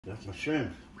That's my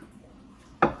shrimp.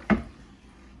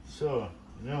 So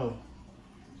now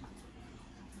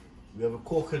we have a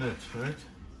coconut,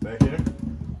 right here.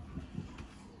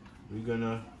 We're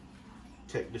gonna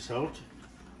take this out.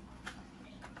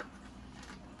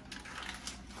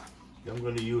 I'm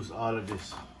gonna use all of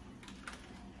this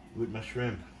with my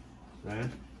shrimp,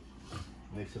 right?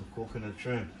 Make some coconut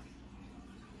shrimp,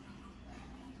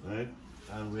 right?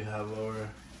 And we have our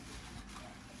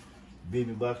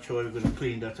baby bok choy. We're gonna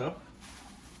clean that up.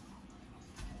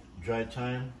 Dry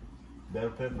thyme, bell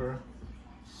pepper,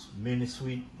 mini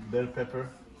sweet bell pepper,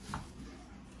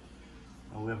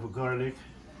 and we have a garlic.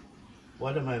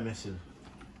 What am I missing?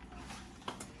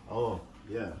 Oh,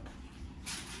 yeah.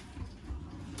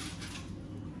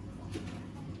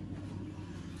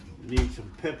 Need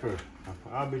some pepper,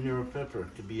 habanero pepper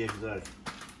to be exact.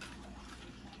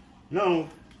 No,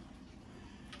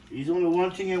 there's only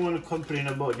one thing I want to complain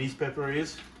about these pepper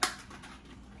is,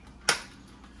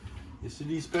 you see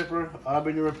these pepper,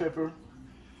 habanero pepper,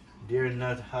 they're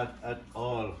not hot at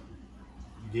all.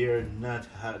 They're not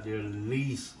hot, they're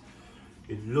least.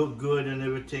 It look good and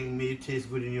everything, may taste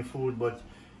good in your food, but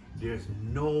there's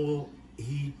no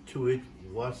heat to it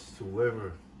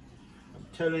whatsoever. I'm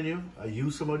telling you, I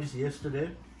used some of this yesterday.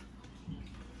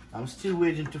 I'm still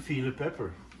waiting to feel the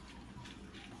pepper.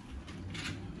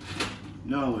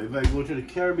 Now, if I go to the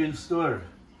Caribbean store,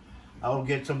 I'll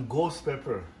get some ghost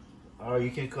pepper, or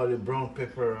you can call it brown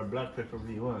pepper or black pepper if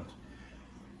you want.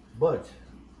 But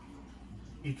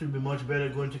it will be much better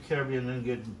going to Caribbean and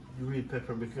get real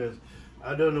pepper, because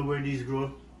I don't know where these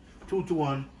grow. 2 to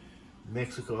 1,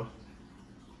 Mexico,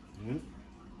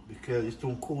 because it's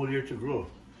too cold here to grow,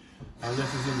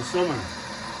 unless it's in the summer.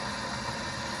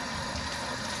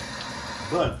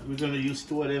 But we're gonna use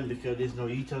 2 of them because there's no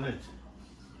heat on it.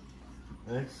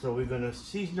 Right, so we're gonna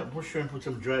season up our shrimp with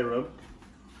some dry rub.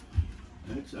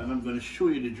 Right, and I'm gonna show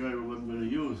you the dry rub I'm gonna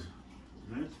use.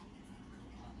 Right.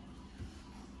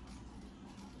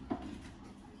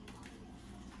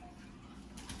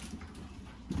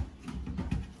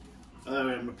 All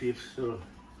right, my peeps. So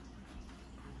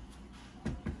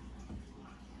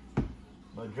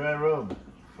my dry rub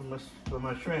for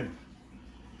my shrimp.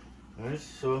 All right.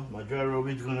 So my dry rub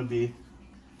is gonna be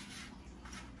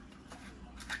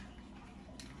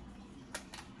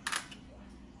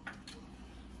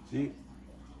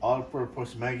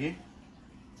all-purpose Maggi,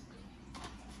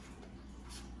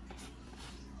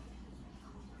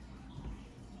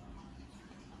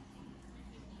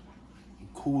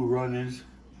 Cool Runnings,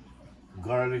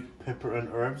 garlic, pepper, and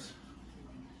herbs.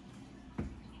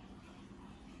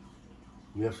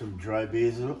 We have some dry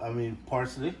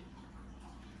parsley.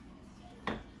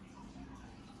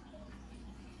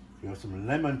 We have some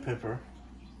lemon pepper.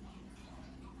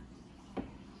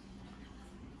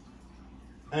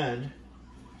 And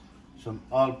some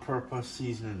all-purpose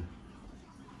seasoning.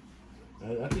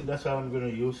 I think that's how I'm gonna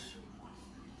use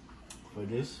for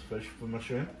this, for my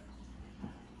shrimp.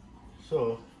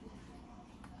 So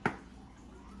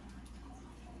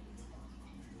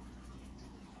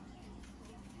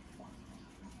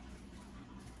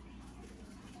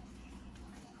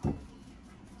it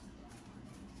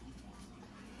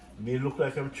may look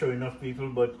like I'm showing off, people,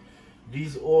 but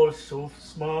these all so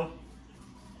small.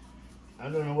 I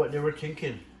don't know what they were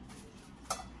thinking.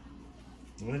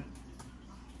 Right.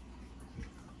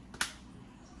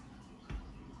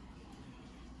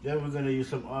 Then we're gonna use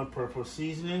some all-purpose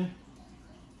seasoning.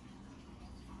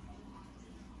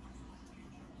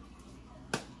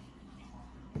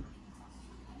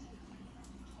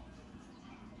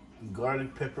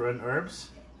 Garlic, pepper, and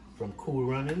herbs from Cool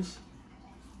Runnings.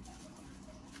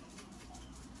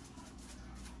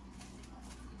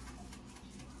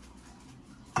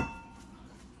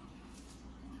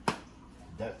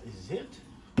 That is it.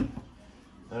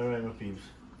 All right, my peeps.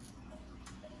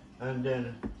 And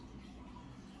then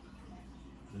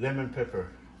lemon pepper.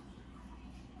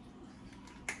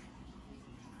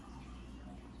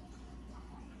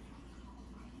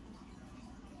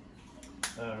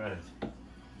 All right.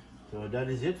 So that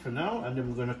is it for now. And then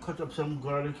we're gonna cut up some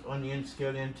garlic, onion,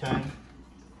 scallion, thyme.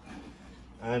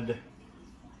 And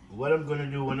what I'm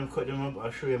gonna do when I'm cutting them up,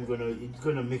 I'll show you. It's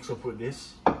gonna mix up with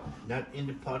this, not in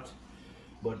the pot,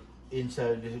 but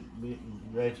inside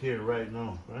right here, right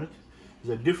now, right?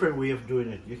 There's a different way of doing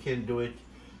it. You can do it,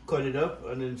 cut it up,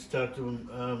 and then start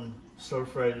to stir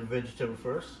fry the vegetable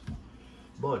first.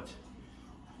 But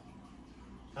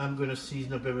I'm gonna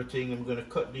season up everything. I'm gonna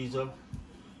cut these up.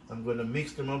 I'm gonna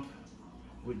mix them up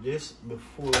with this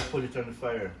before I put it on the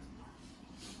fire.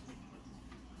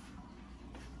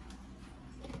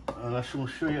 And I shall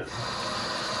show you.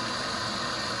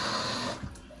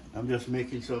 I'm just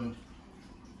making some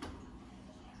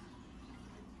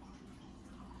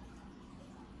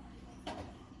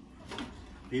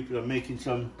people are making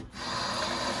some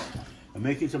I'm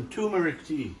making some turmeric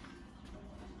tea.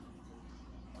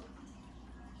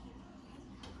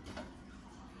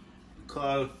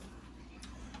 Called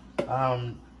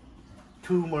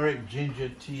turmeric ginger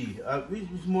tea.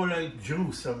 It's more like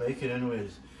juice I'm making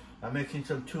anyways. I'm making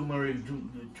some turmeric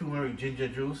ginger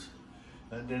juice,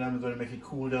 and then I'm gonna make it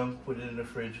cool down, put it in the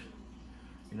fridge,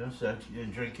 you know, so that you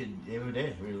can drink it every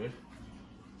day, really.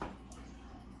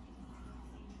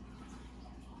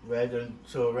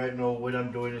 So right now what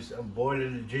I'm doing is I'm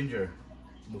boiling the ginger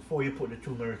before you put the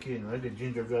turmeric in, right? The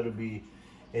ginger got to be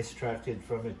extracted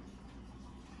from it.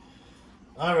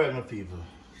 All right, my people.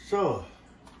 So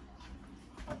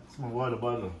it's my water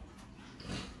bottle.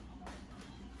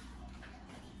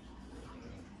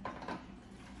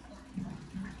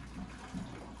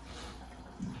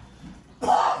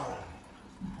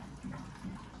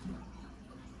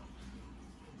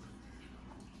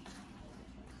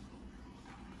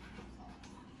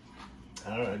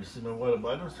 All right, this is my water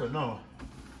bottle. So now,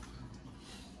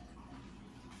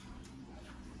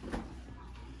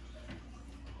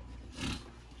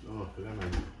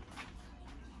 lemon.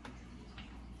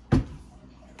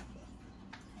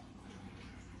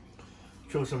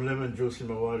 Throw some lemon juice in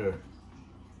my water.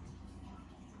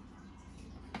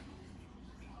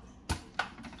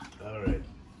 All right,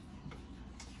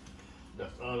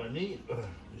 that's all I need.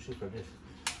 This is for this.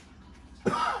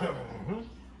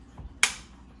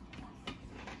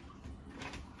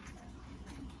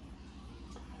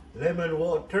 Lemon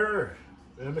water.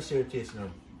 Let me see how it tastes now.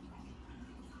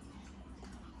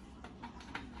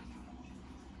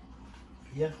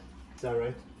 Yeah, it's all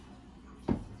right.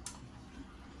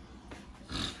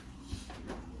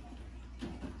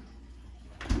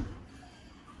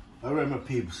 All right, my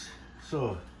peeps.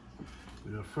 So,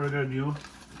 without further ado,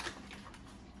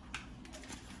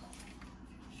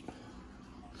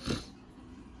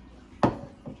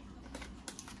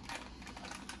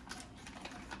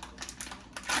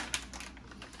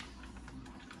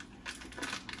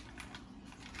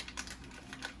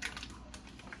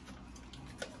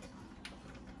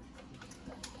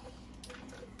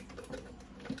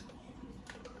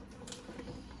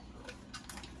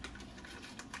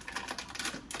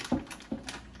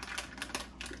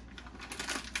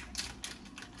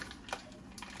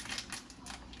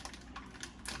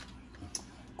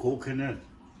 coconut.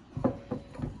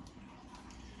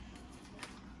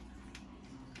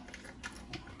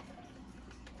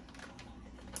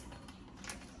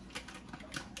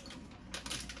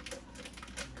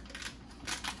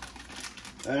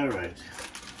 All right.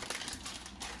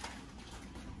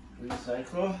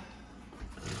 Recycle.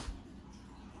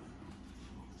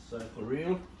 Cycle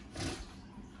reel.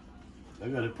 I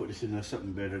gotta put this in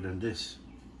something better than this.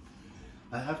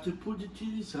 I have to put it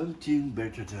in something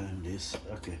better than this.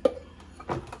 Okay.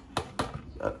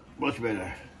 Much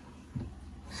better.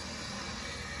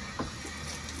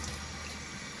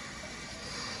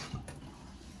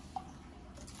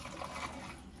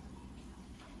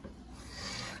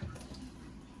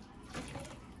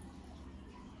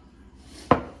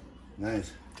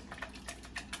 Nice.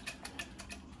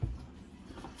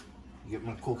 Get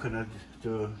my coconut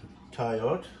to tie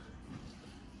out.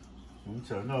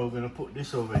 So now we're going to put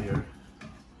this over here.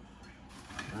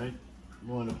 Right? I'm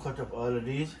going to cut up all of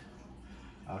these.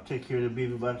 I'll take care of the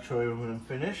baby back choy when I'm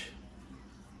finished.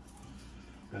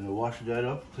 Gonna wash that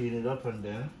up, clean it up, and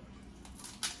then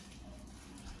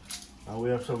we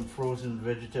have some frozen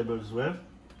vegetables as well.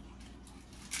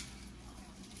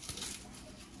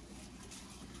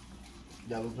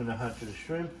 That we're gonna add to the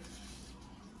shrimp.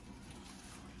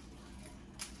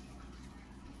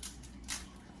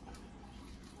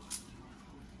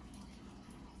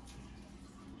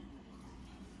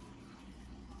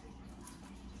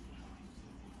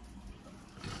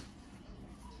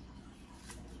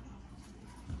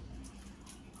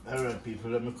 All right,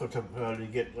 people, let me cut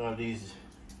up get all these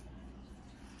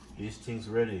things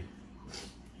ready.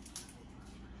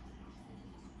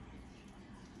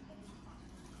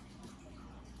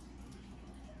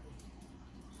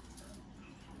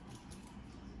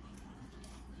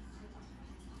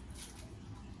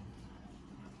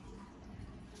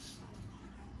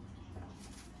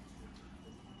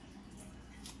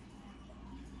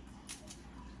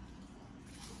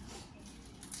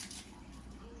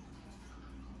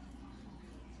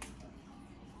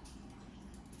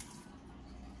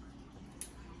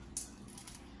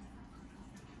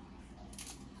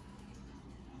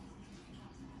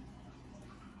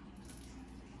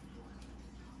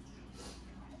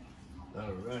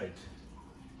 All right.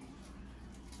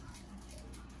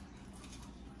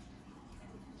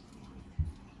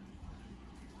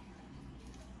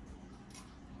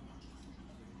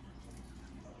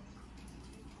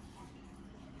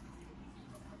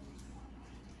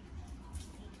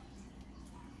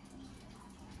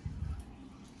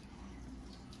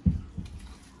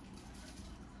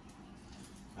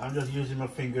 I'm just using my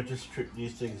finger to strip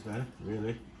these things, man,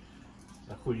 really.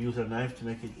 I could use a knife to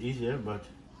make it easier, but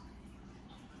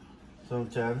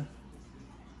sometimes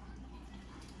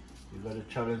you gotta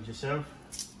challenge yourself.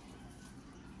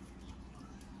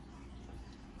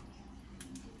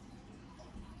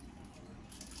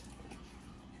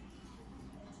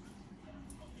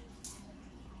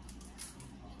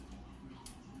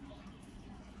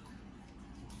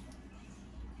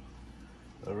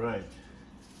 All right.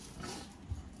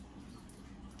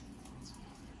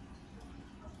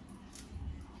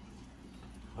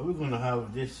 Are we gonna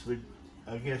have this with?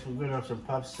 I guess we're gonna have some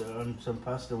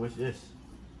pasta with this.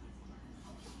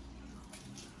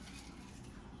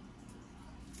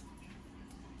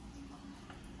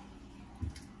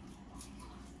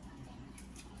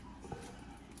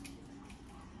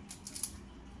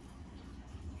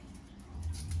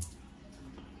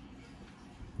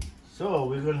 So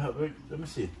we're gonna have. Let me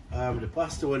see. The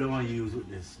pasta what I want to use with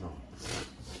this now.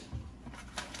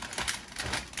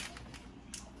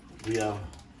 We have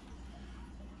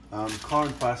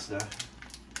corn pasta.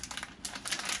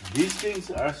 These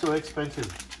things are so expensive.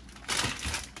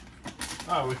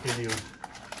 We can use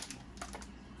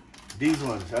these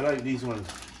ones. I like these ones,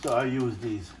 so I use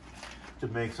these to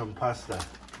make some pasta,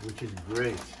 which is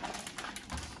great.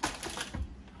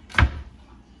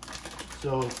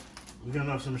 So we're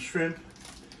gonna have some shrimp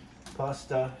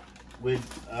pasta with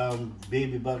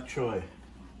baby back choy.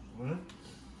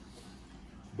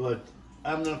 But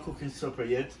I'm not cooking supper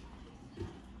yet.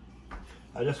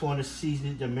 I just want to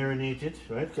season it and marinate it,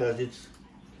 right? Because it's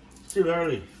still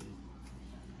early.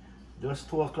 Just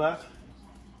 2 o'clock,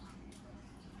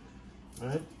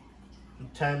 right?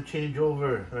 Time change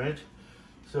over, right?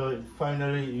 So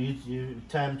finally,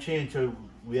 time change. So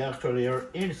we actually are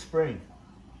in spring.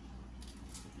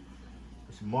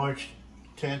 It's March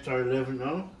 10th or 11th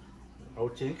now, I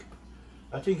think.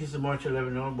 I think it's March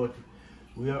 11th now, but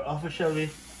we are officially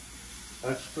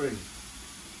at spring.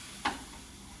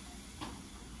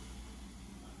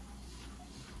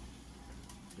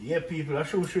 Yeah, people, I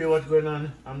should show you what's going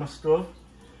on my stove.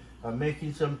 I'm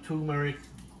making some turmeric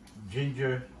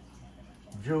ginger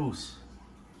juice.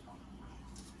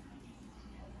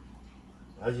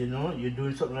 As you know, you're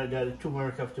doing something like that, the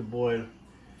turmeric have to boil.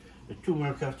 The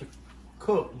turmeric have to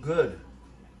cook good.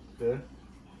 Okay?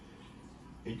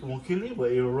 It won't kill you,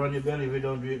 but it will run your belly if you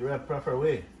don't do it right proper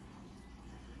way.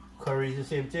 Curry is the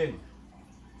same thing.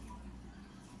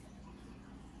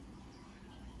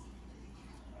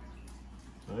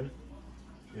 Right?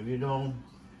 If you don't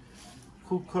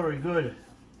cook curry good,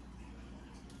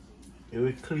 it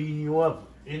will clean you up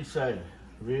inside,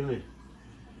 really.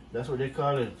 That's what they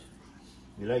call it.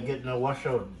 You like getting a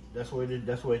washout. That's what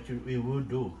it would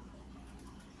do.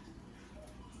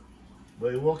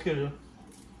 But it won't kill you.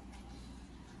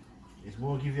 It's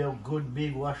more give you a good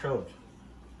big washout.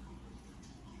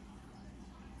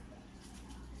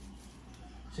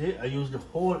 See, I use the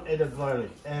whole head of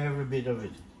garlic, every bit of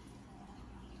it.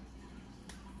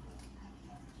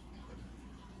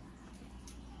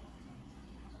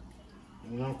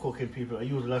 When I'm cooking, people, I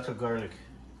use lots of garlic.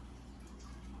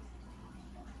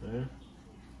 Okay.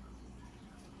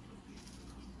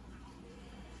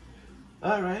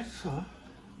 Alright, so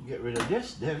get rid of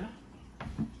this then.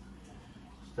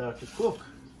 Start to cook.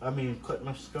 Cut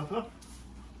my stuff up.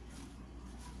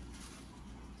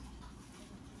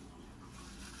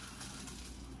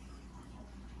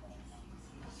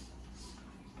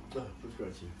 Put it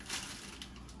right here.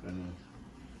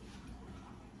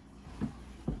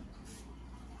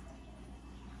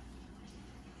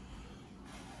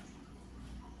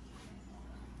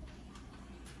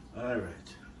 All right.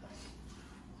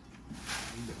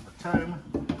 Thyme,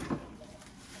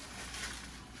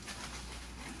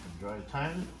 dry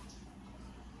thyme,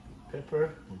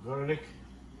 pepper, garlic.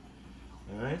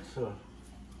 All right, so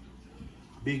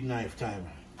big knife thyme.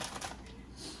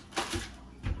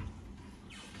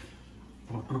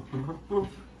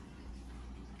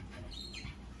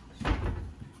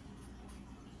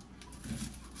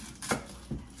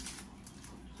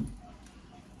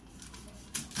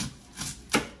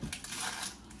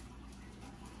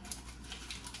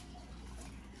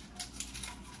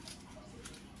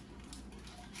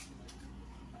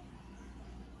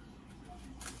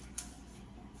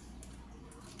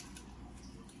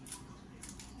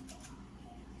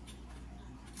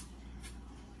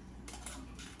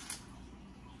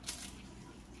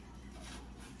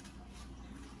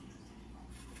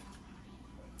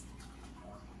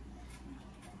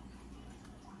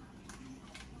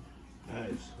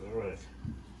 Nice, all right.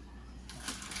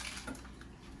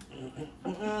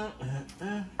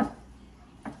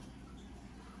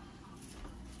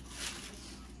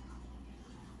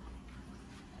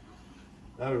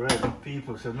 All right,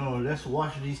 people. So now let's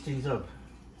wash these things up.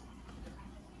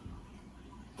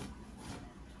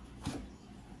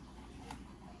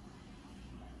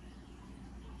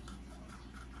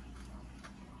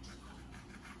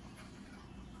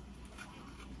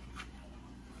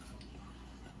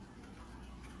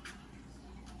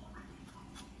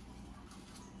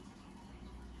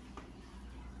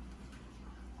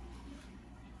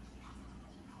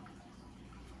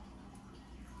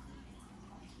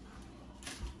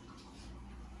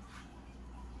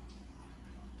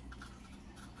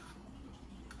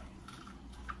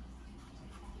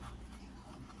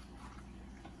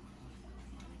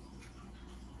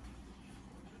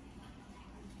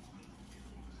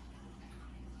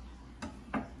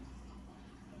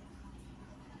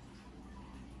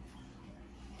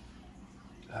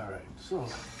 All right, so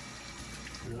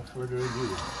without further ado,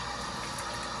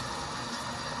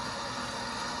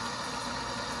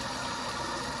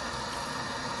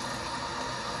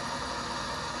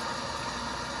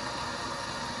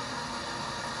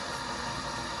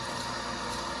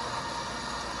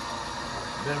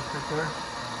 bell pepper,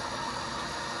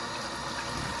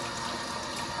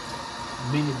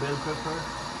 mini bell pepper,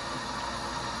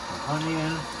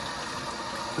 onion,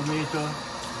 tomato,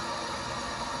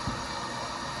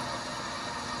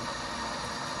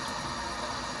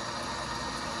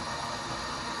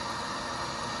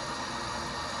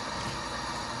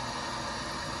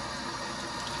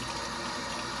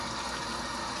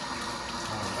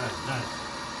 nice.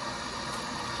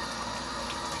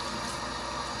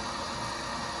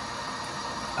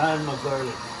 And my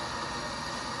garlic.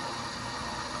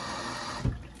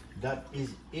 That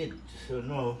is it. So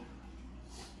now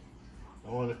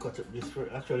I want to cut up this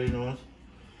first. Actually, you know what?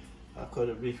 I'll cut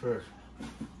up this first.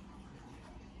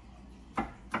 Cut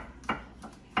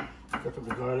up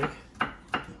the garlic.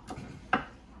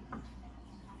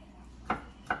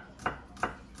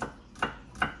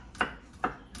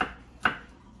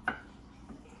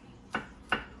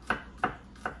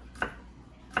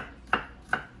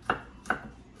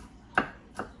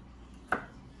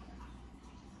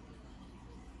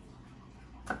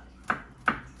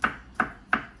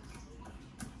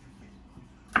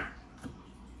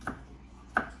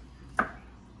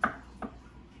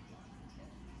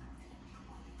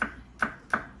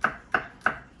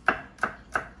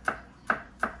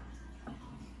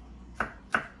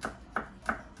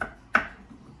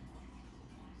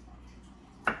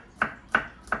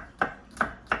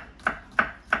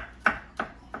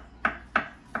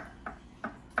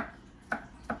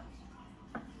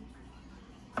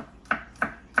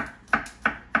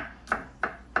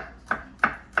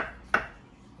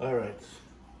 Alright,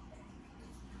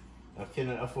 I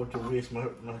cannot afford to waste my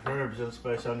herbs and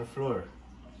spice on the floor.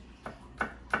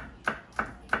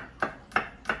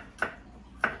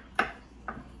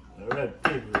 Alright,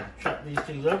 people, chop these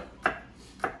things up.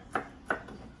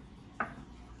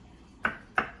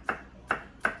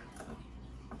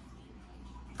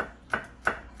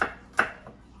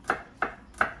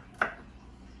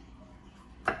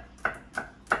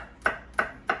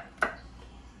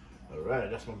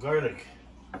 Alright, that's my garlic.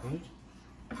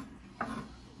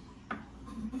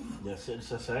 Just set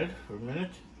this aside for a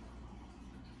minute.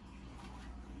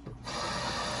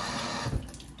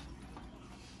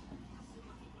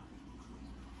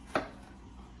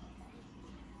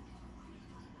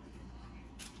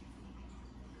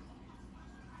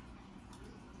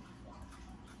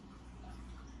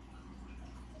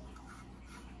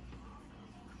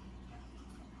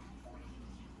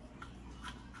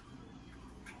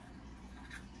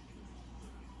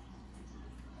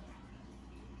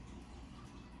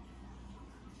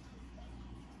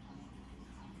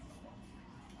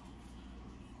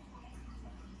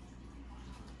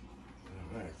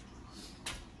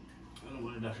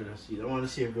 After that seed, I want to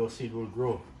see if those seeds will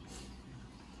grow.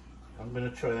 I'm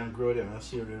gonna try and grow them and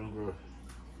see if they will grow.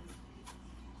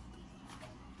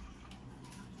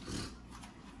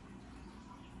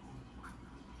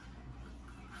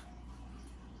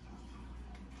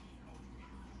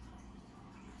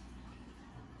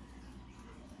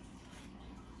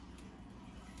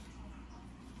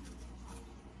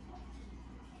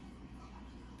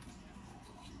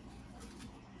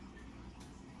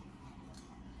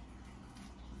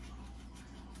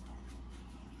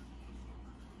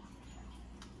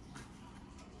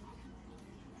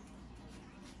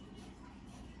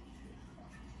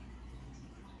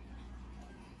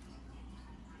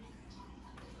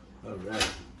 All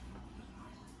right.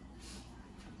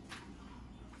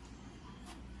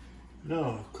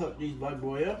 Now cut these bad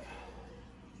boy up.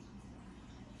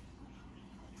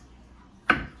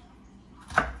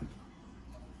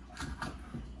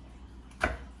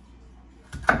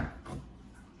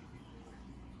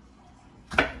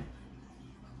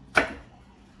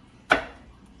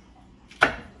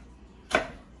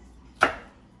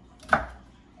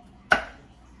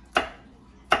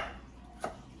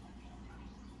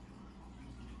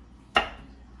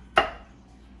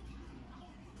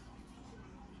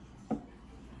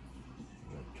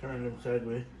 Turn them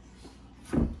sideways.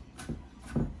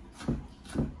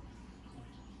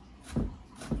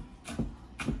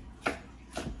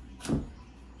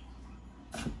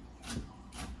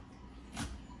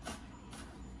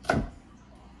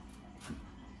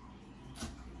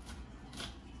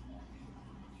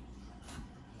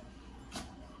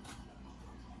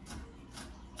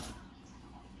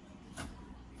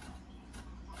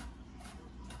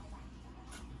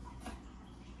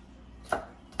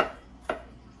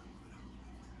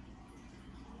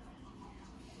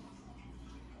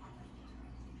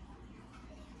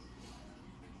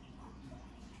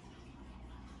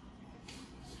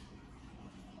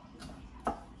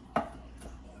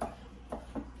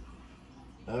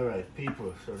 Alright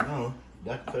people, so now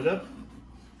that cut up,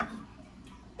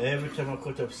 every time I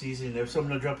cut up seasoning, if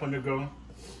something drop on the ground,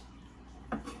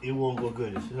 it won't go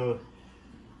good. So,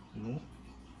 you know,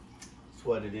 that's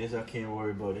what it is, I can't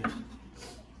worry about it.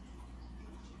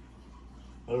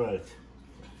 Alright,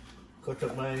 cut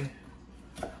up my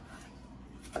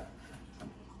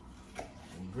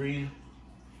green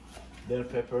bell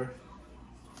pepper.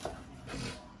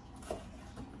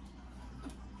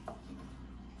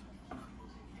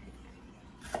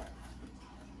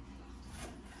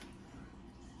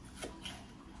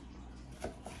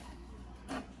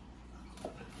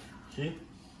 See,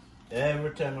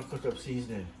 every time I cut up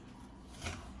seasoning,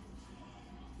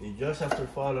 it just have to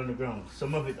fall on the ground.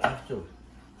 Some of it have to.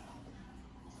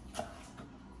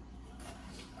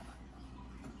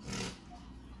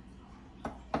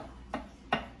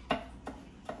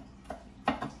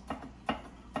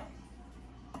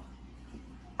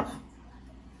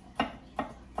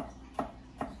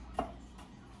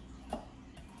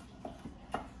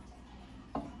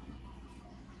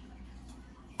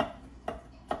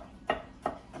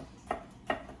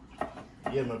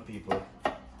 Yeah, my people.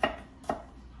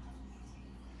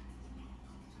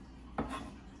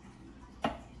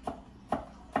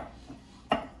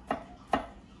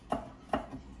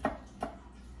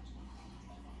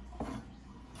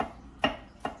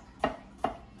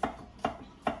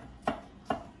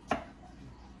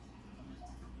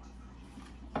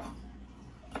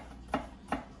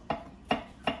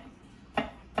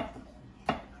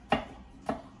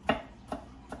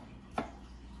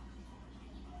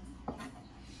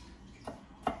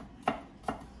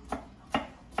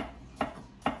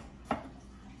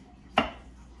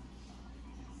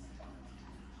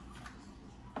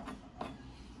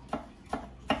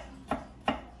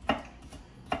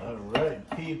 Alright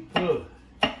people,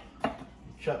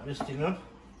 chop this thing up,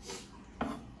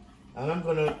 and I'm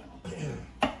gonna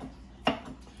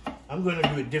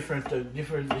do it different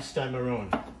this time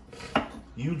around.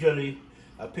 Usually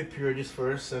I prepare this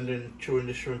first and then throw in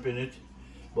the shrimp in it,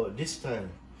 but this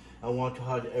time I want to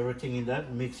have everything in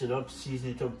that, mix it up, season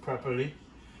it up properly,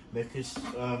 make it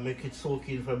soak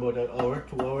in for about an hour,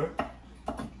 2 hours,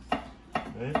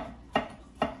 right?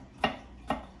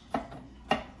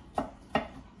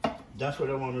 That's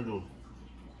what I want to do.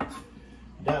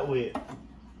 That way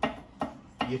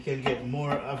you can get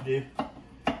more of the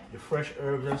fresh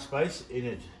herbs and spice in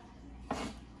it.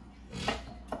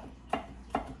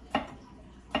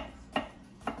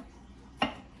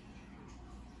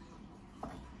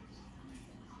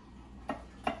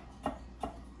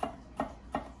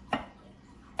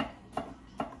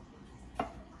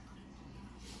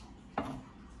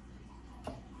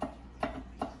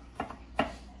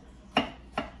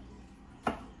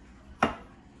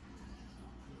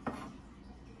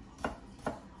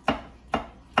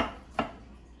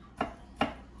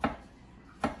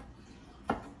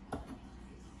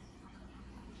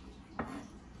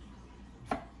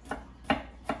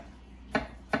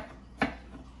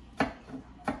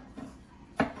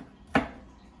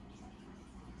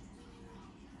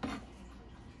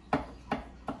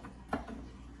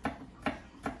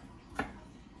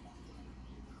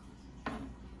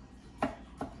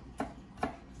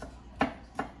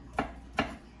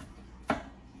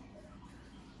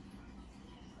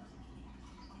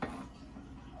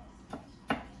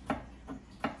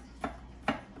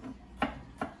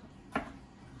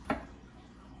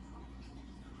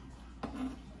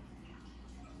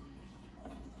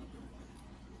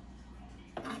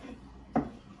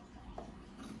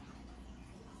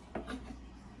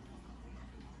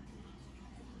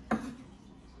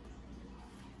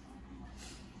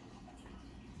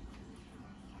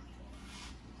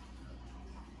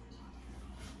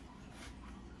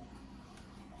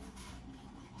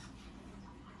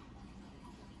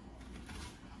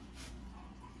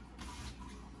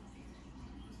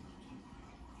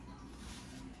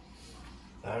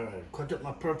 Alright, cut up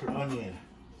my purple onion.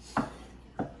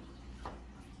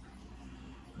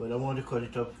 but I want to cut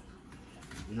it up,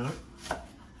 you know?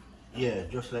 Yeah,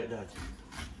 just like that.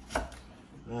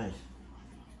 Nice.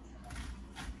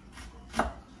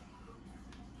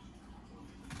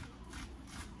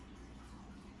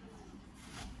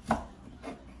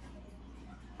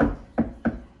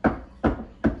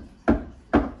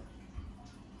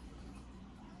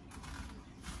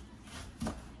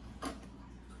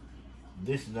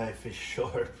 This knife is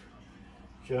sharp.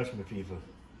 Trust me, people.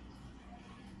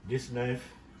 This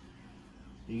knife,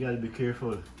 you gotta be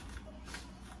careful.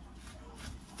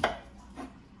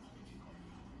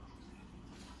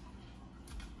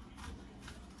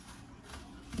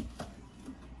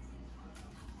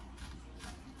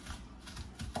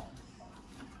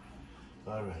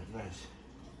 Alright, nice.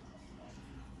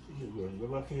 Go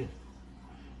back in.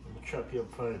 I'm gonna chop you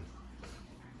up fine.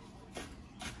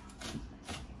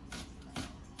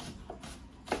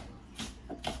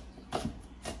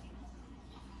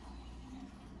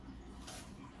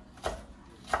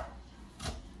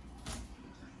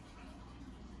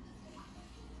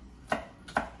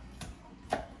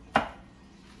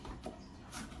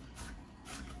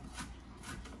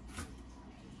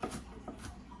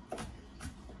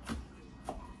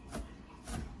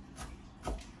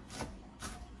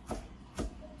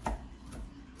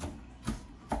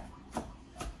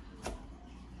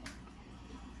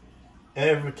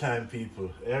 Every time,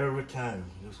 people, every time.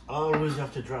 Just always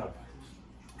have to drop.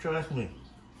 Trust me.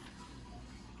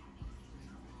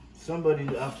 Somebody in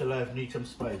the afterlife needs some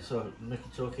spice, so make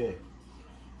it okay.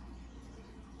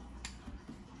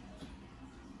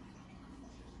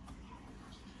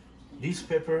 These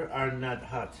peppers are not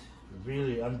hot.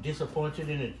 Really, I'm disappointed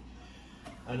in it.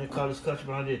 And they call it Scotch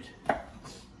Bandit.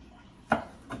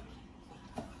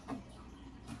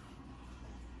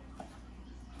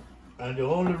 And the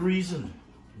only reason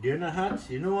they're not hot,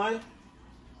 you know why?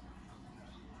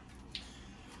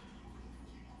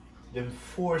 Them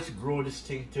force grow this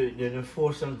thing to, they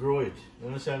force and grow it. You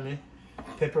understand me?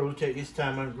 Pepper will take its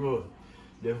time and grow.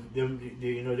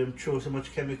 Them throw so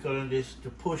much chemical in this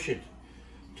to push it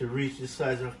to reach the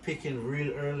size of picking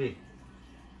real early.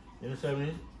 You understand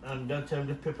me? And that time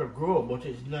the pepper grow, but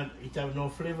it's not. It have no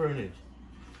flavor in it.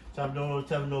 It have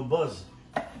no buzz.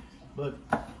 But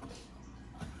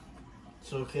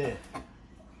it's okay.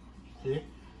 See?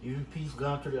 Even peas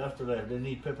gone to the afterlife. They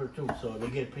need pepper too, so they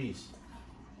get peas.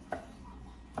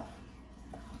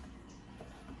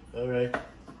 Alright.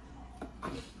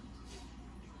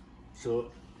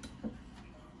 So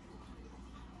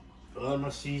all my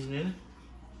seasoning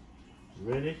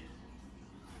ready.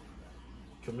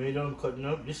 Tomato I'm cutting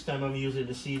up. This time I'm using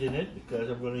the seed in it because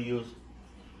I'm going to use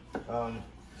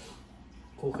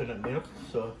coconut milk.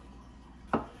 So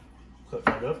cut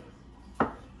that up.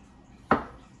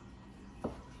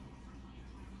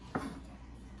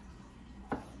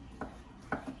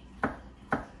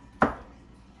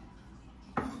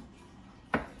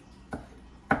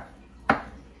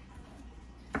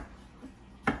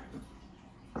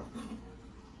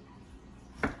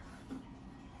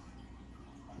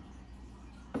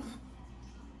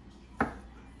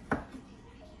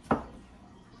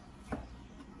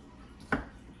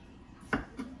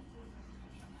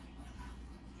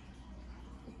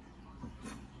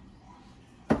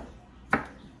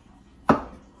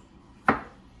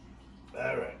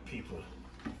 Alright, people.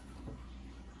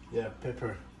 Yeah,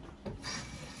 pepper.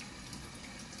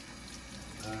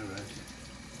 Alright.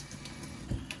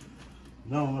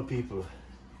 Now, my people,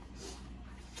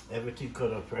 everything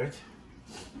cut up, right?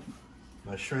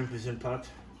 My shrimp is in pot.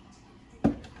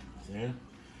 See?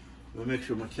 We'll make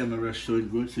sure my camera is showing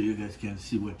good so you guys can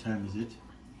see what time is it.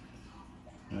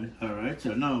 Right? Alright,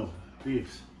 so now,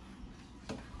 peeps,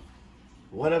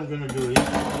 what I'm gonna do is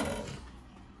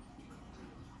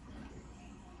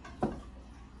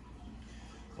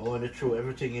I want to throw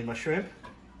everything in my shrimp.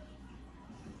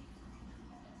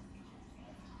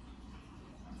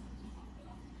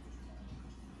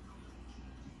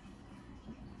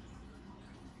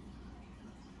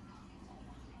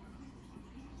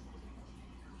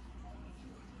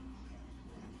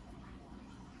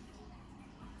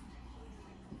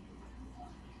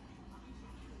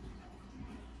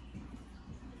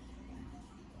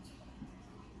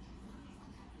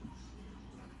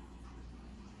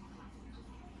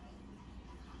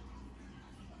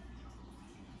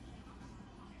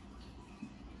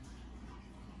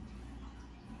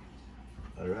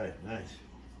 All right, nice.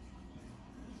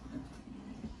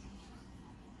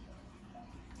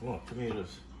 Oh,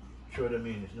 tomatoes. Sure what I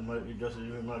mean. It doesn't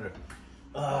even matter.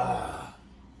 Ah,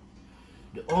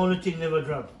 the only thing never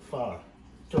dropped far.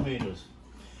 Tomatoes.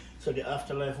 So the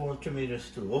afterlife want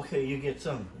tomatoes too. Okay, you get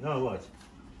some. Now what?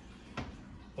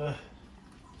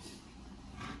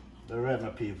 Alright, my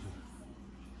people.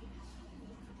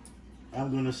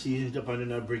 I'm gonna season it up and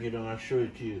then I'll bring it on and show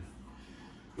it to you.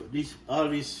 But all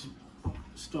this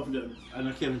stuff that I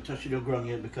can't even touch the ground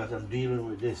yet because I'm dealing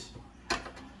with this.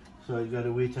 So I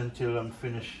gotta wait until I'm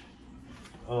finished.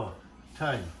 Oh,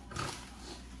 thyme.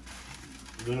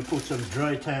 I'm gonna put some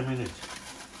dry thyme in it.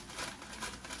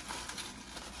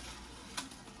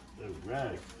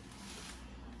 Alright.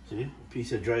 See, a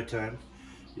piece of dry thyme.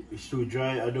 It's too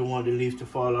dry, I don't want the leaf to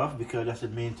fall off because that's the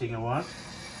main thing I want.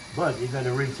 But you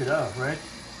gotta rinse it off, right?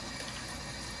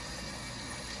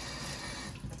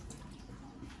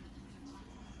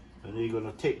 And then you're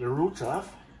gonna take the roots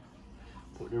off,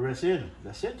 put the rest in.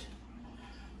 That's it.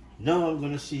 Now I'm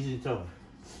gonna season it up.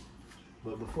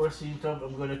 But before I season it up,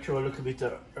 I'm gonna throw a little bit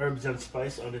of herbs and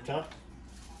spice on the top.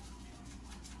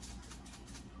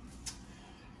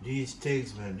 These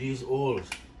things, man, these oils.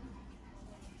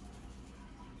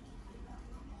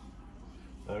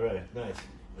 Alright, nice.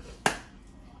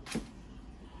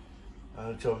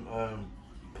 And some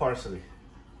parsley.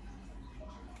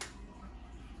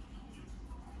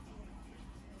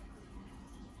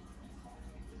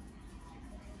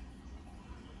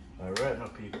 Alright, my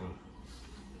people.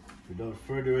 Without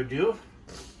further ado,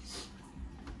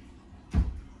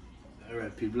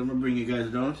 alright, people, I'm gonna bring you guys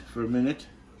down for a minute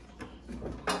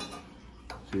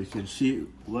so you can see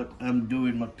what I'm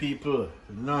doing, my people.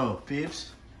 Now,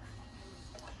 peeps,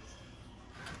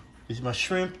 this is my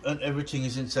shrimp and everything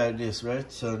is inside this, right?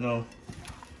 So now,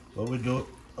 what we do,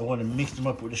 I want to mix them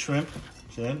up with the shrimp.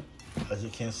 Then, as you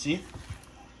can see,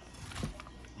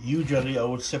 usually I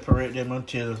would separate them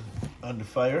until on the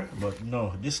fire, but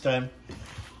no, this time,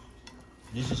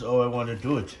 this is how I want to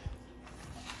do it.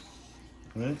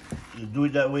 Right? You do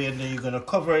it that way and then you're going to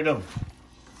cover it up.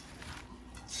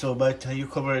 So by the time you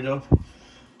cover it up,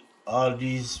 all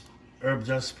these herbs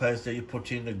and spices that you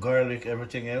put in, the garlic,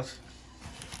 everything else,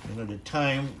 you know, the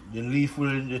thyme,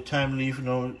 the thyme leaf, you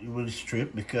know, it will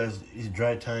strip because it's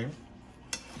dry thyme,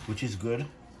 which is good.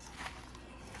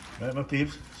 Right, my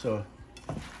peeps? So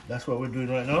that's what we're doing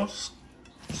right now.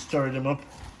 Stir them up.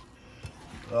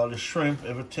 All the shrimp,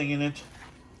 everything in it.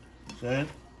 See?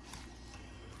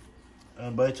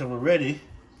 And by the time we're ready,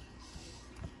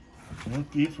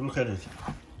 peeps, look at it.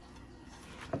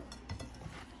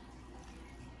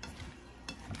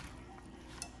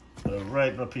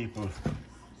 Alright, my people.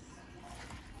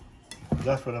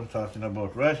 That's what I'm talking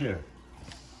about right here.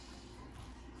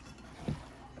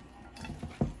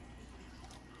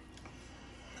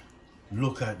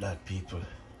 Look at that, people.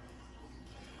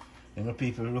 You know,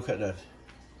 people, look at that.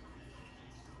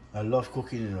 I love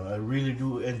cooking, you know. I really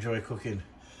do enjoy cooking.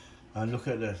 And look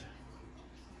at that.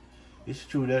 It's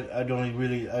true that I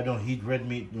don't eat red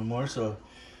meat no more, so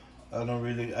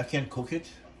I can't cook it.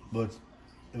 But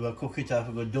if I cook it, I have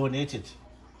to go donate it.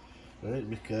 Right?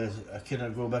 Because I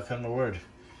cannot go back on my word.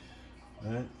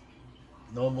 Right?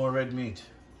 No more red meat.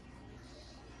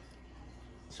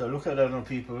 So look at that now,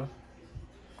 people.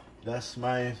 That's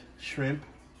my shrimp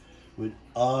with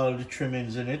all the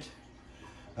trimmings in it.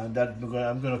 And that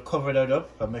I'm gonna cover that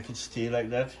up and make it stay like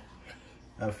that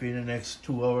for the next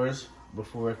 2 hours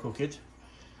before I cook it.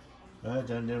 Right?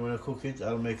 And then when I cook it,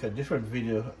 I'll make a different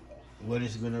video when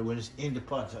it's in the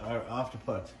pot or off the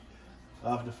pot,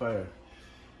 off the fire.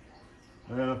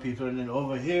 Alright, people, and then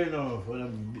over here now, when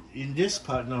I'm in this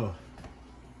pot now,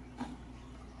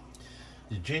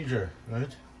 the ginger,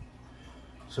 right?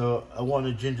 So I want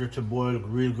the ginger to boil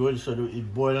real good, so that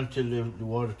it boil until the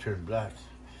water turns black.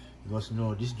 You must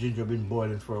know this ginger been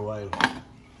boiling for a while.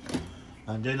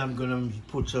 And then I'm gonna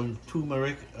put some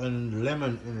turmeric and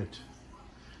lemon in it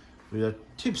with a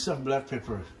tips of black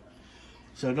pepper.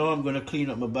 So now I'm gonna clean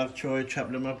up my bok choy,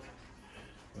 chop them up,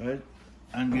 right?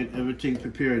 And get everything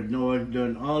prepared. Now I've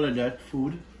done all of that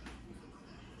food.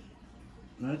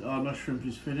 Right, all my shrimp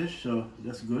is finished, so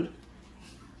that's good.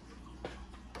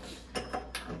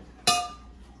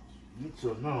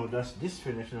 So now that's this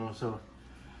finished now, so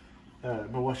I'm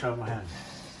gonna wash out my hands.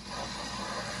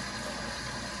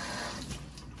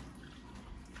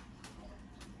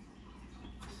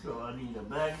 So I need a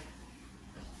bag.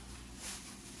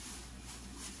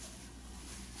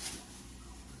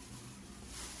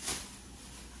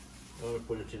 I'm gonna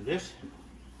put it in this.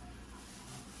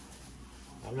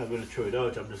 I'm not gonna throw it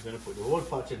out, I'm just gonna put the whole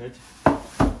pot in it.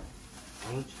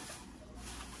 Right.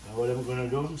 Now what I'm gonna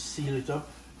do is seal it up.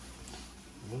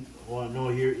 I want no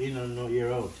air in and no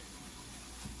air out.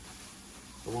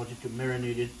 I want it to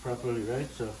marinate it properly, right?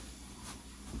 So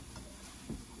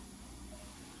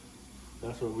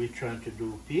that's what we're trying to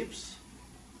do, peeps.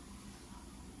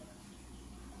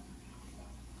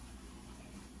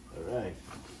 All right.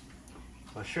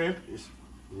 My shrimp is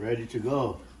ready to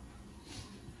go.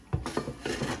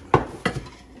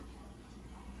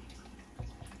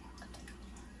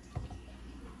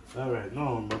 Alright,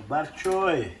 now my bok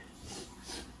choy.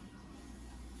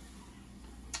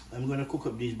 I'm gonna cook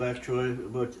up these bok choy,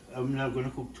 but I'm not gonna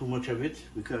cook too much of it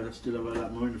because I still have a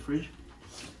lot more in the fridge.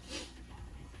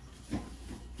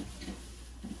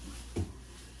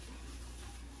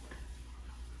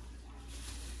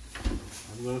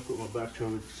 I'm gonna cook my bok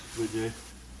choy with the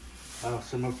I have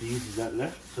some of the uses that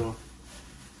left, so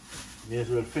may as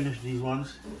well finish these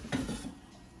ones.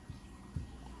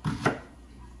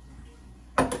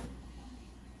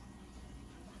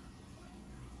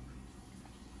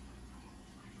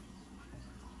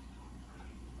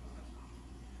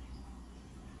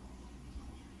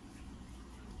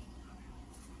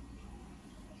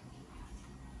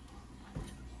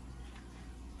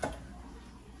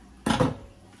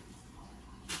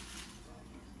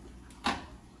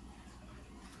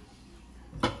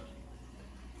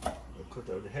 Cut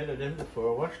out the head of them before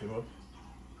I wash them up.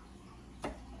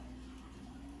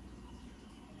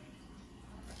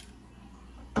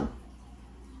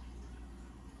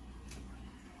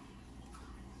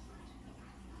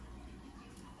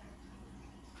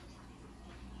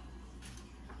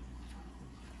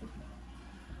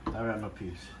 Alright, my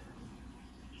piece.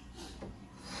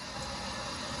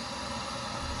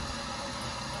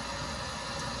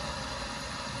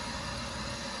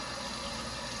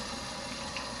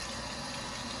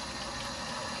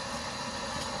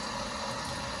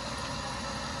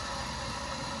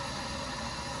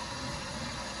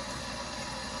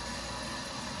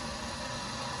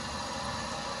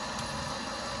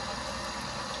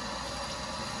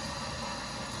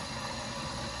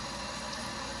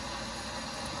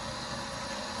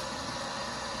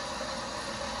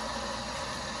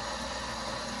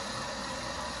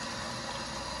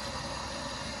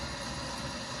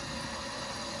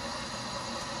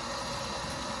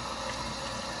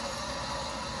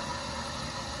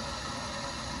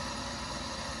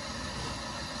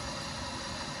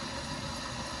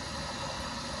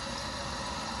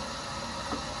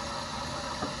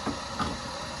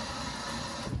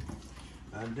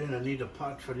 And then I need a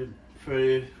pot for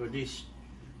these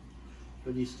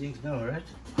things now, right?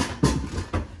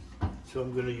 So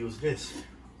I'm gonna use this.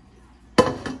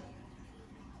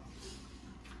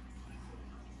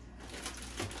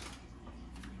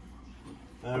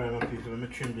 Alright, my people, let me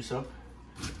trim this up.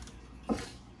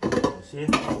 See?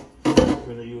 I'm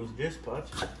gonna use this pot.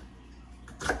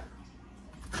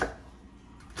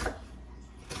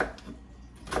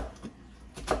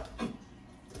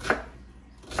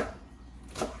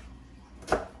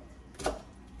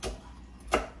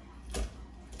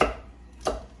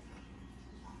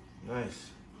 Nice.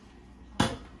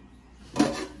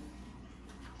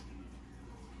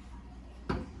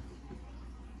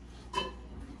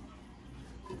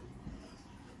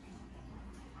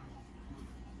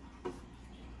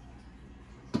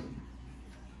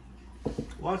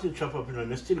 Once you chop up in them,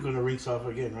 they're still going to rinse off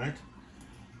again, right?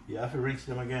 You have to rinse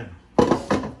them again.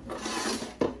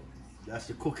 That's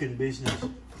the cooking business.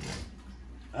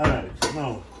 Alright,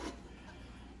 now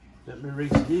let me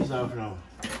rinse these off now.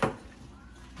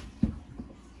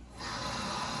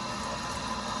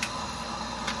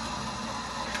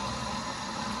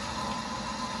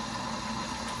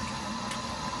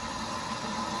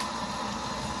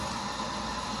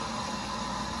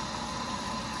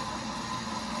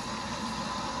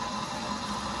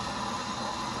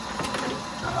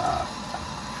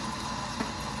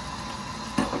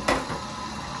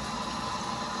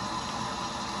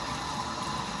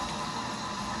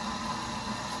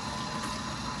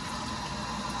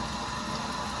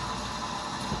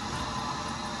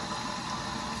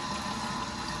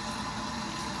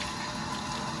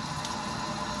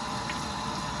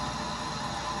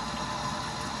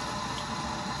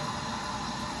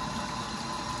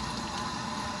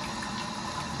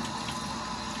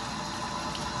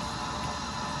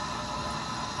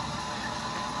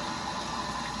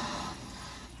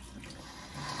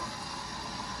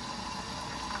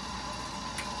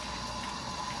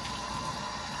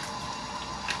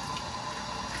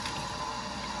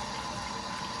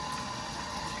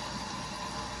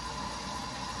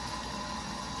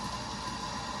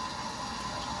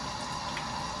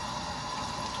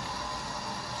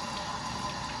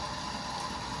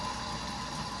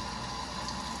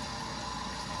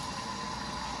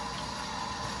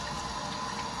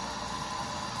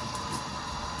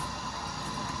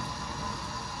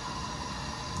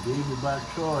 Baby bok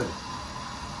choy.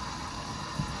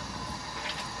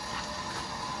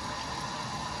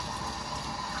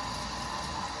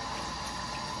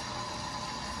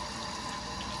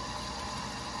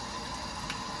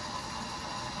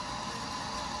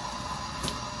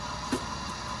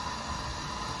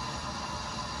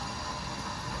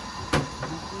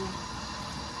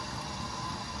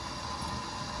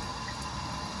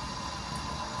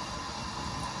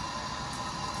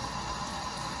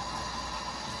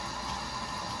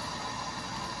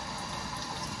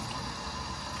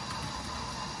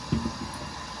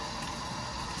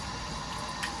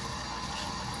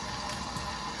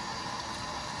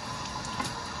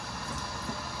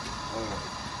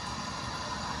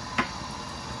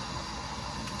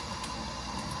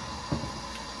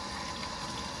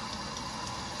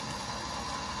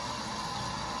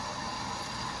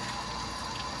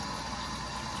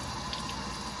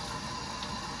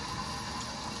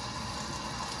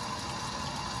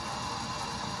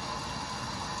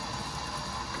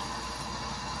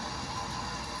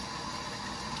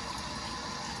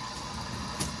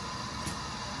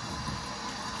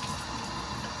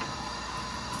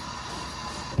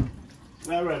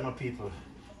 All right, my people.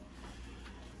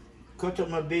 Cut up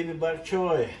my baby back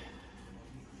choy.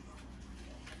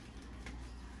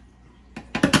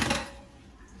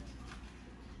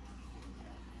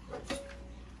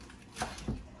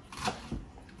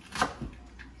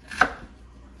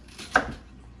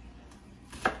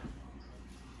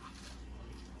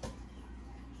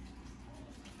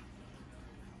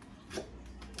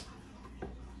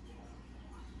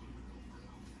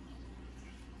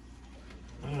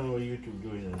 I don't know what YouTube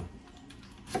doing now.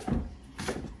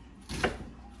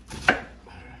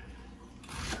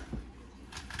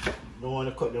 Don't want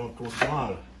to cut them too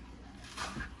small.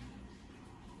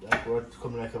 That's what's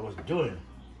coming like I was doing.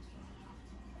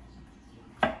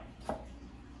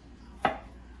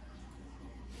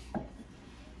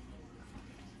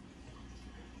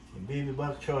 Baby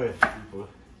back choy, people.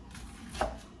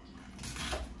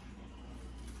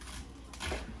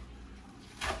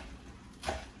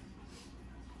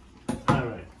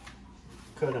 Alright,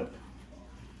 cut up.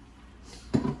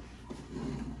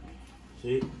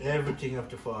 See, everything have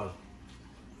to fall.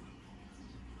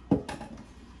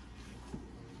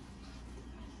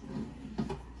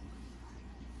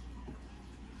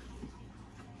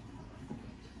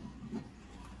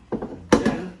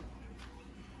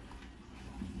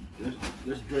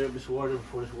 Let's dry up this water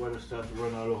before this water starts to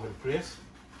run all over the place.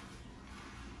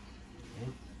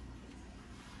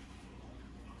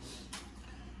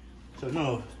 So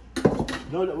now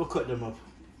that we cut them up,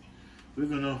 we're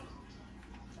gonna,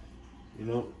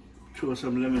 throw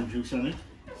some lemon juice on it.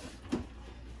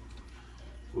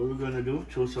 What we're gonna do,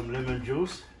 throw some lemon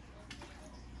juice.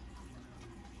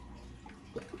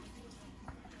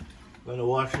 Gonna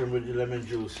wash them with the lemon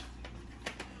juice.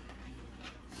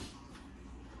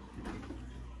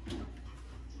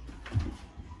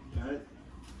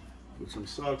 Put some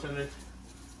salt in it,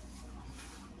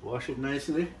 wash it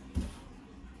nicely.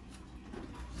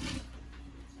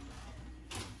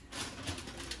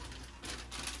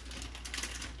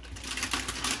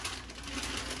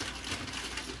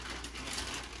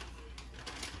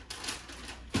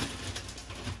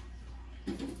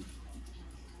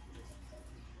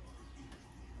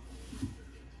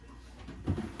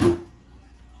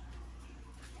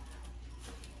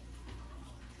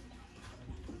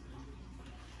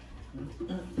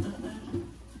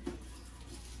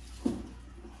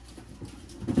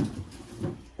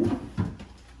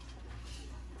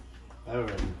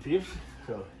 Alright, peeps,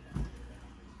 so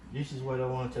this is what I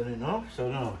want to know. So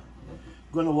now I'm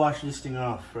gonna wash this thing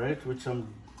off, right, with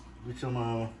some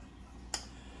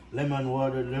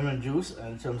lemon juice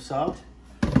and some salt,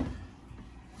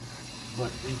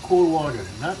 but in cold water,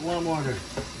 not warm water.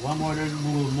 Warm water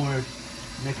will more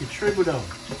make it trickle down.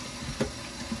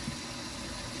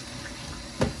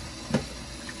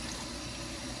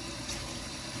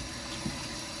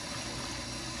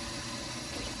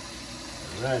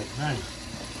 Right, nice.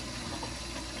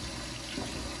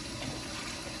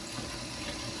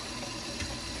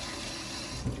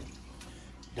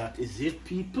 That is it,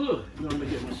 people. Now I'm gonna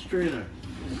get my strainer.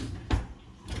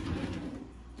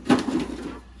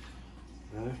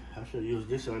 I should use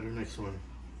this or the next one.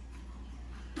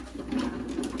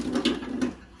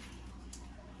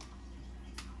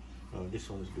 Oh, this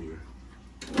one is bigger.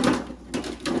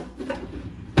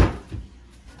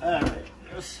 Alright,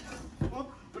 let's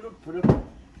put up.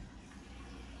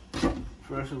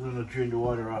 First, we're gonna drain the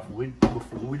water off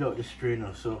without the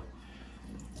strainer, so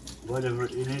whatever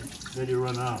in it, let it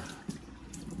run off.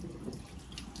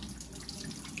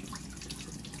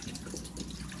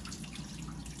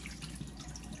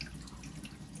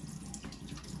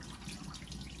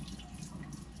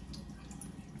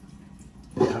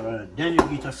 Alright, then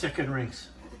you get a second rinse.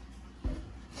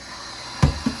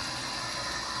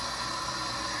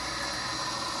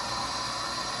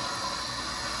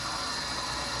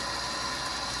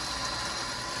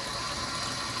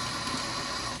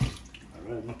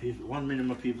 Alright, my people, 1 minute,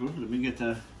 my people, let me get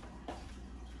a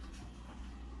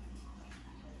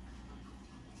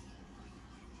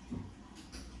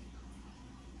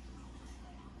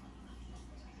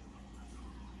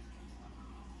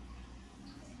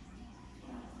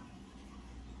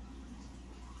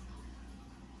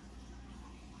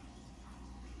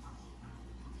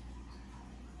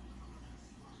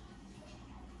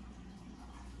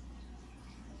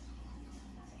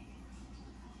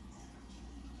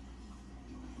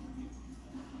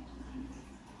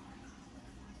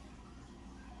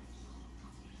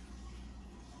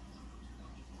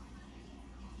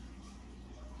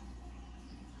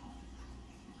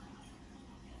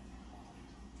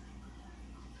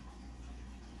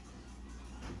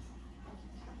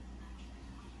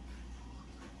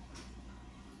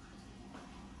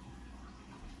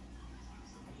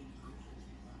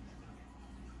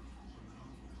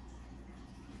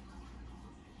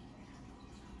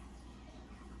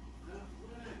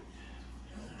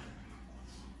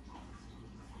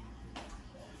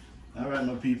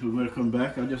Alright my people, welcome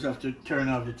back. I just have to turn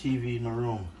off the TV in my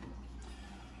room.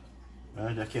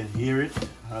 Right, I can hear it,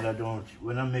 and I don't,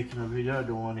 when I'm making a video, I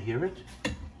don't want to hear it.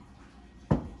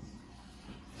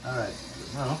 Alright,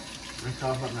 now, rinse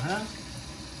off my hand.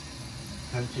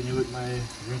 Continue with my,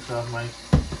 rinse off my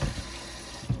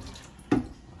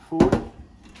food.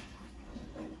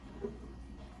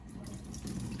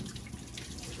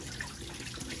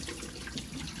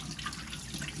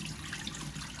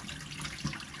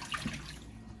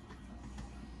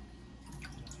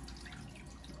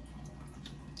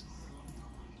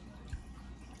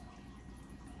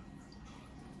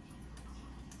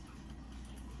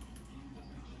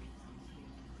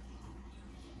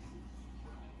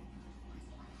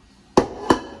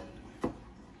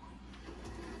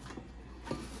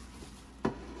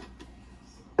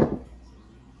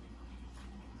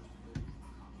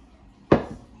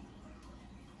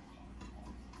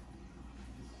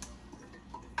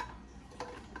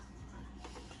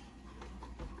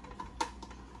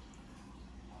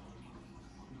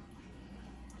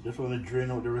 Just want to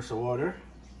drain out the rest of the water.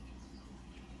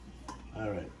 All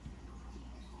right.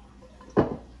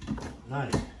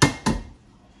 Nice.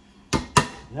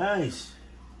 Nice.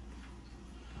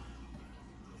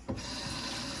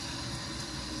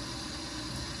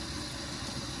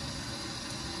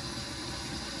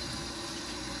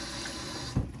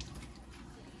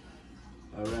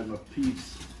 All right, my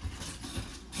peeps.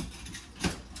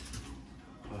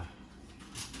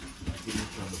 Give me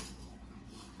trouble.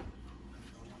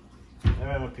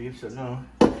 Alright my peeps, so now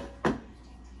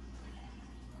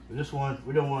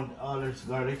we don't want all this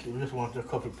garlic, we just want a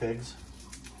couple pegs.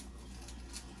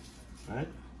 Right?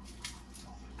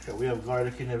 So we have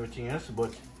garlic and everything else, but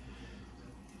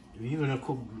if you're gonna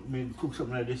cook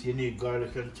something like this, you need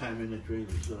garlic and thyme in it really.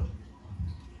 So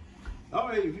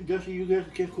alright, you guys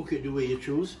can cook it the way you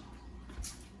choose.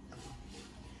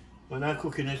 When I'm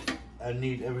cooking it, I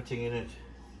need everything in it.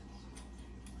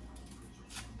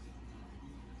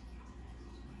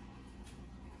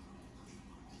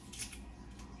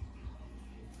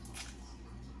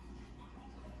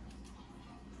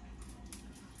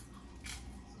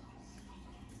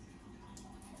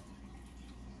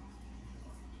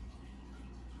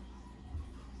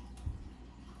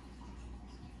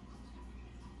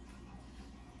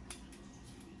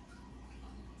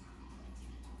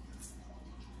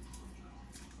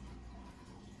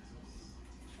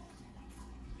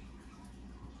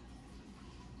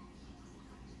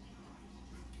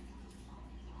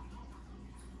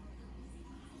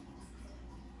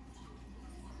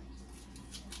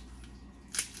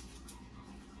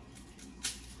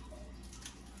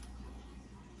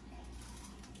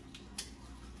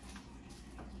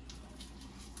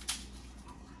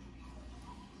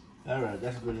 Alright,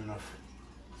 that's good enough.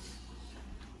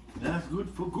 That's good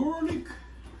for garlic.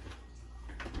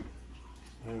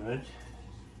 Alright.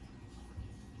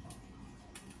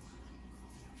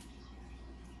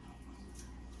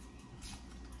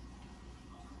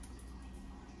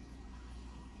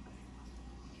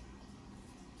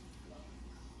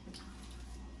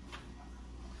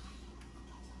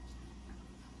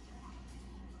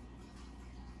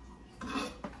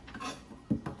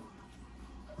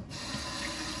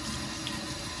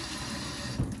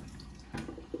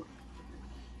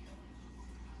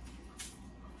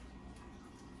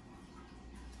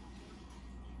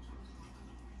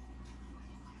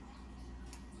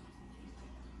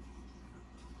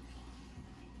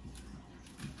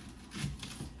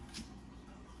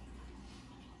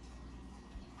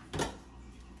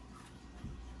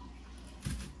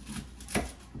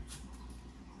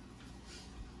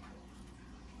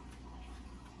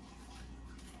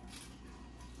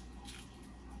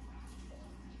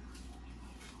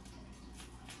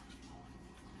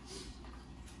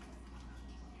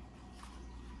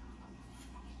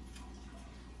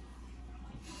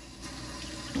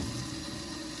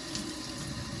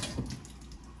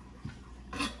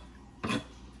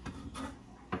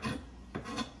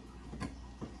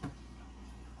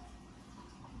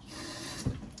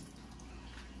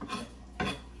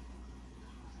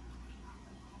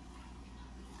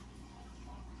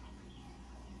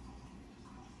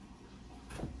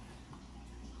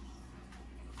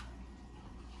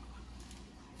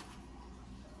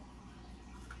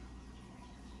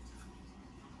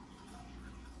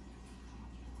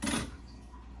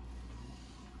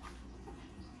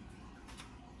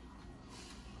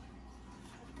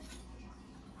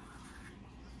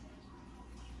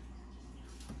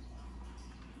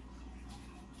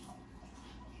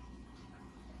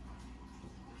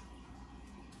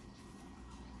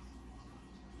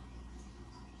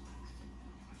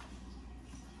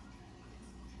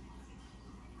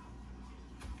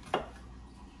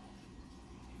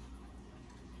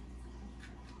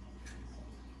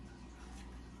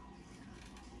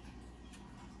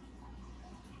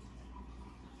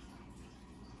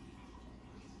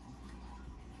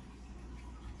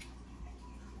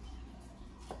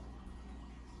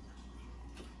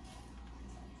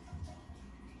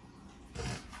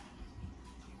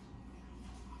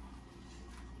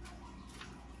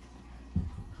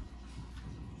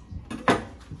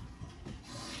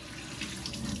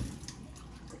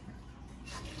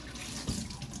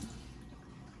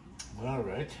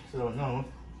 Alright, so now,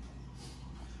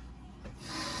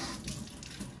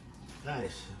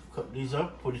 nice. Cut these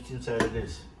up, put it inside of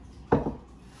this.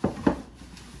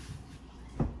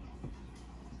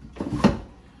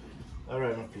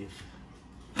 Alright, my peeps.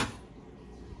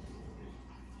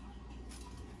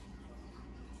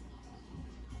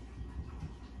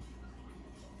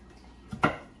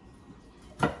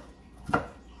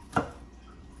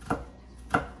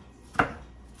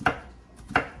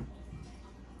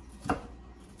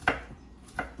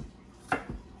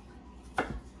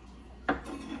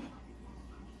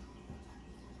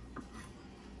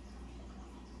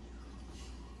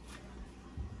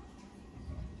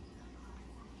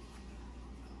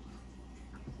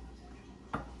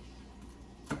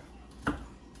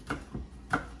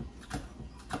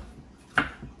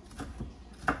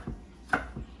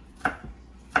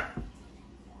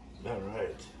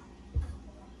 Alright.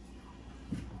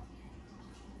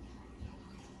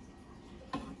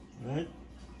 Right.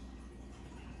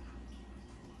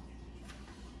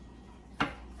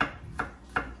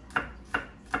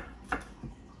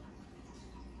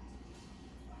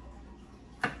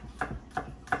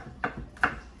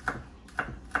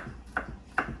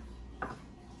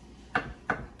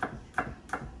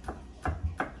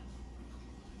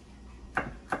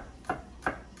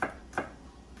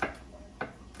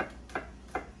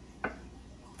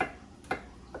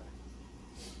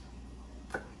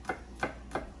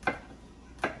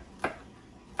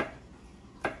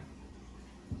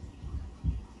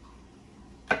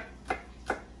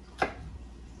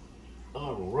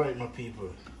 Alright, my people.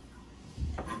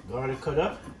 Garlic cut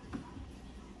up.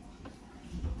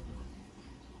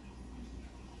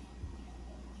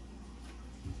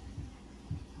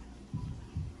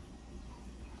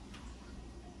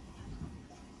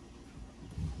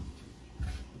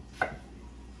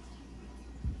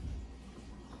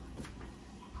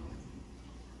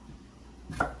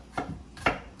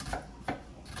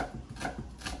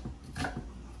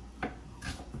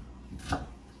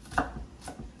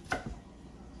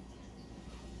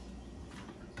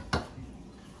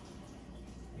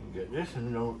 Get this, and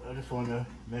you know, I just want to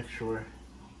make sure.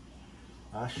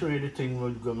 I'll show you the thing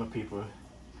with my people.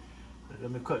 Let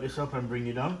me cut this up and bring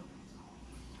it down.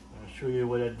 I'll show you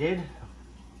what I did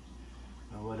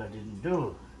and what I didn't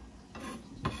do.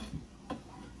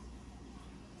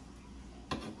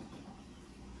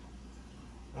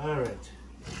 Alright.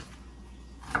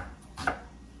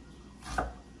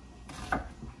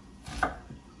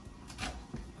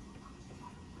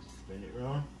 Spin it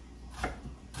around.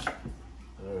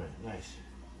 Alright, nice.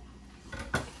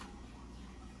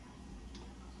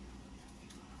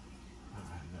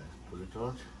 Alright, nice. Pull it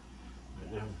out.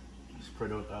 Let them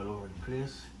spread out all over the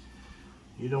place.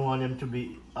 You don't want them to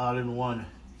be all in one.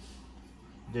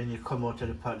 Then you come out of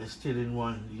the pot, they're still in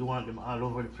one. You want them all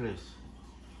over the place.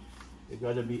 They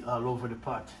gotta be all over the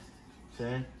pot.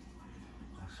 See?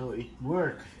 So it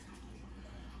works.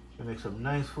 You make some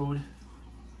nice food.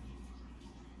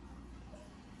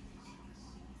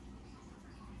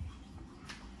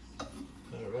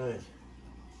 Alright.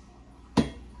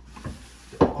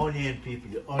 The onion, people,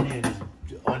 the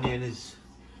onion is,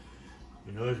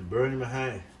 you know, it's burning my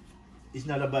eye. It's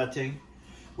not a bad thing.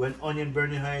 When onion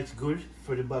burn your eye, it's good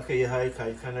for the back of your eye,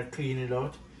 because you kind of clean it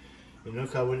out. You know,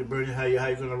 because when it burns your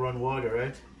eye gonna run water,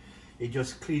 right? It's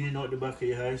just cleaning out the back of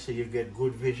your eye so you get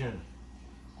good vision.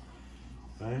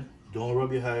 Right? Don't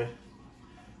rub your eye.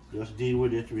 Just deal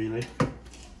with it, really.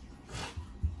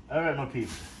 Alright, my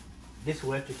people. This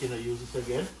wet, you cannot use this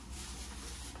again.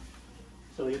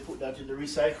 So you put that in the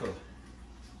recycle.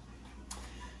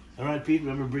 Alright, people,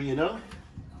 let me bring it up.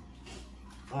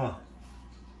 Oh.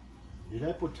 Did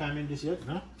I put thyme in this yet?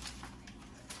 No?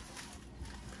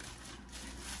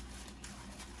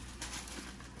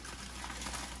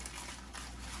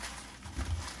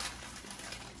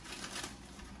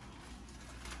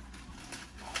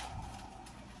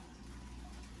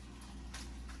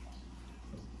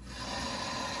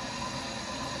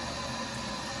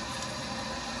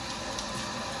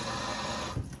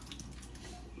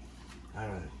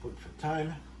 Alright, put some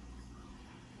thyme.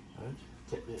 Right,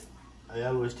 I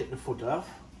always take the foot off.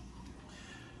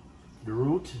 The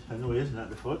root, anyways, not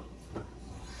the foot.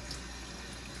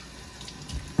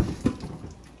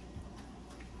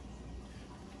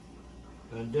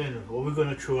 And then what we're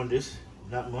gonna throw on this,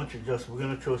 not much, just we're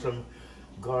gonna throw some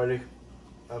garlic,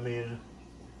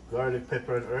 garlic,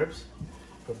 pepper and herbs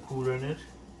from cooler in it.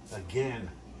 Again,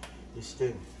 this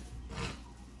thing.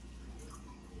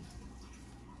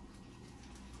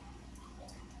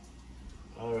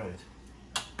 Alright.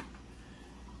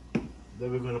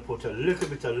 Then we're going to put a little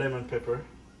bit of lemon pepper.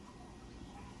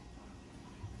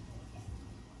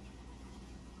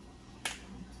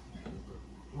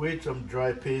 with some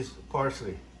dry paste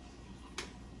parsley.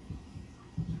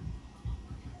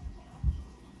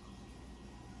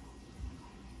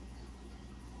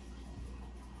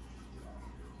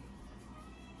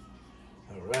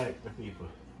 All right, my people.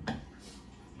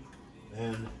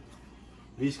 And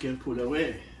these can put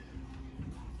away.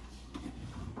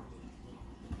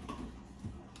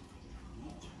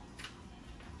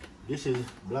 This is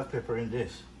black pepper in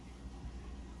this.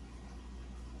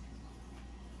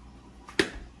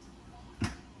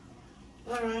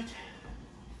 All right.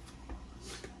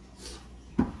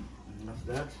 Enough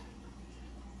that.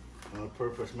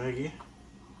 All-purpose Maggi.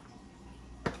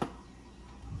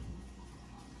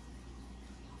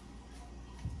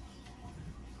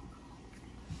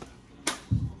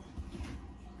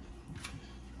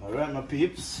 All right, my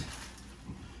peeps.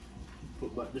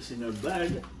 Put back this in a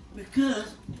bag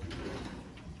because,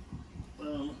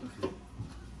 okay.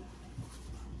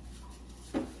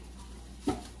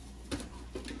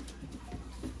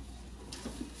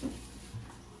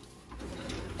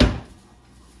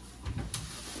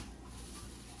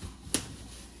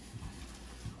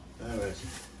 All right.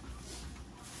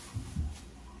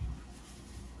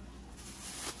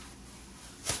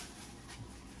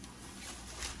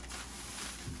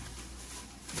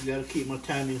 You gotta keep my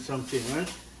time in something,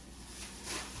 right?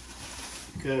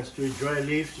 Because with dry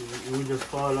leaves, it will just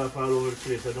fall off all over the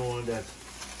place. I don't want that.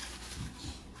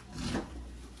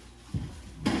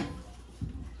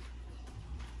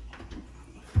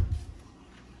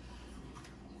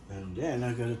 And then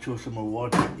I gotta throw some more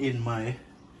water in my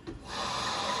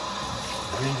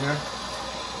ginger.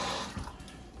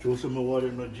 Throw some more water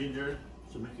in my ginger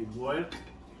to make it boil.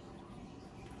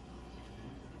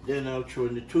 Then I'll throw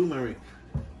in the turmeric.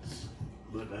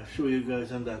 But I'll show you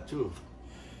guys on that too.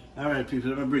 Alright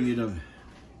people, let me bring it on.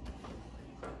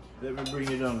 Let me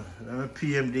bring it on. Let me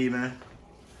PMD, man.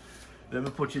 Let me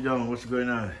put you down. What's going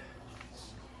on?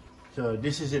 So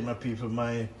this is it, my people.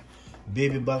 My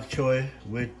baby back choy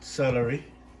with celery.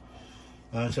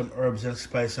 And some herbs and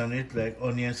spice on it, like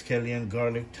onion, scallion,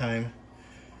 garlic, thyme.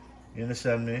 You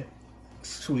understand me?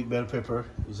 Sweet bell pepper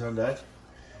is on that.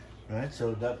 Right,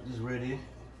 so that is ready.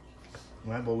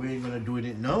 Right, but we ain't gonna do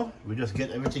it now. We just get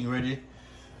everything ready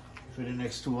for the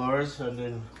next 2 hours, and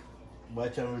then by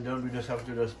the time we're done, we just have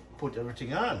to just put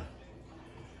everything on.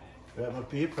 Right, my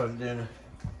people, and then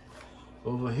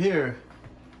over here,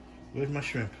 where's my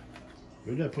shrimp?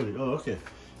 Where did I put it? Oh, okay,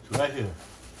 it's right here.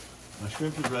 My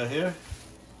shrimp is right here.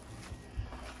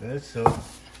 Right, so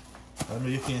I know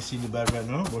you can't see the bag right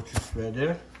now, but it's right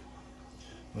there.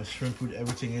 My shrimp with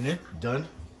everything in it, done.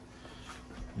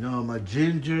 Now my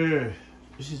ginger,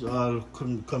 this is all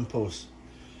compost.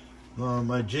 Now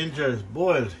my ginger is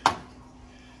boiled,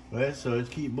 right? So it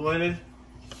keep boiling.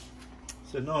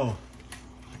 So now,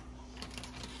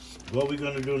 what we're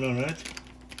gonna do now, right?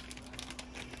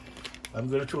 I'm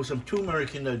gonna throw some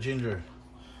turmeric in that ginger,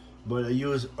 but I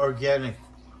use organic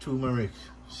turmeric.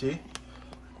 See,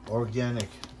 organic.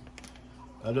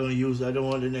 I don't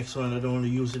want the next one. I don't want to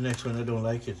use the next one. I don't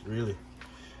like it really.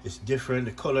 It's different.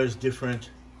 The color is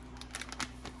different.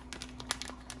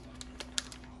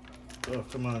 Oh,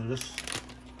 come on, just.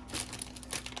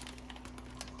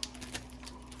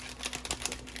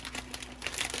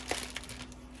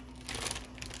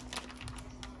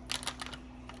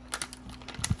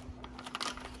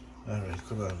 All right,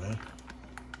 come on, man.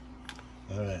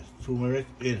 All right, turmeric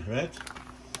in, right?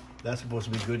 That's supposed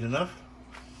to be good enough.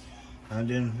 And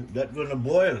then that's gonna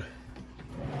boil.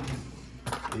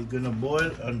 It's gonna boil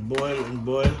and boil and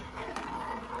boil.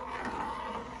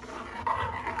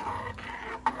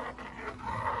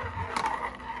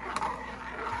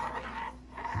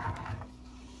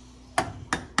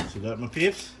 See that, my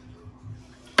peeps?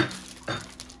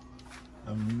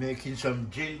 I'm making some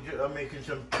ginger, I'm making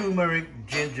some turmeric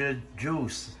ginger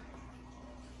juice.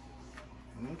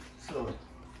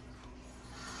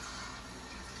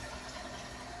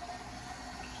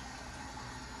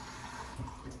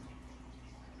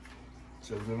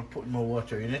 So we're gonna put more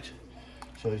water in it,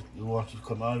 so the water will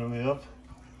come all the way up.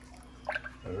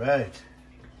 All right.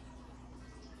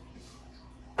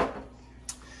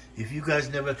 If you guys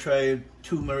never tried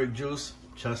turmeric juice,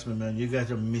 trust me, man, you guys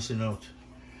are missing out.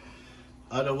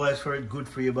 Otherwise, for it, good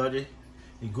for your body,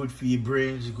 it's good for your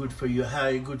brains, it's good for your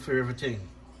eye, good for everything.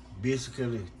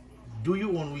 Basically, do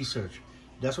your own research.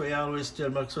 That's why I always tell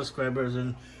my subscribers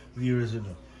and viewers, you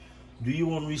know, do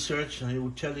your own research, and it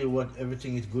will tell you what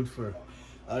everything is good for.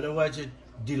 Otherwise, it's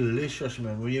delicious,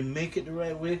 man. When you make it the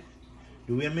right way,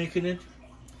 the way I'm making it,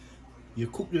 you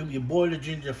boil the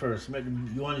ginger first.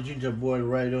 You want the ginger boiled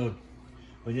right out.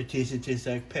 When you taste it, it tastes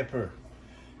like pepper.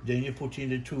 Then you put in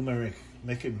the turmeric,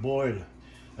 make it boil.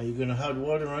 and you're gonna add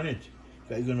water on it.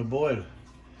 That you're gonna boil.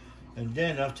 And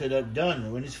then after that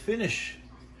done, when it's finished,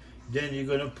 then you're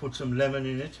gonna put some lemon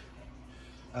in it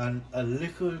and a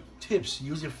little tips,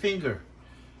 use your finger,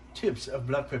 tips of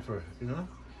black pepper, you know.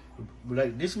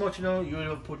 Like this much now, you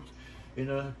will put, you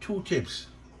know, 2 tips.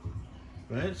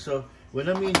 Right? So when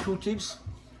I mean 2 tips,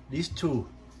 these 2,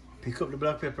 pick up the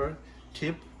black pepper,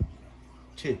 tip,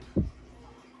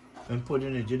 and put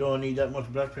in it. You don't need that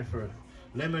much black pepper.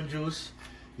 Lemon juice,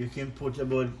 you can put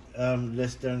about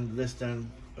less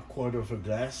than a quarter of a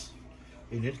glass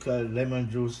in it, because lemon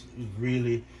juice is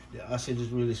really, the acid is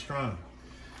really strong,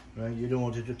 right? You don't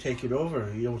want it to take it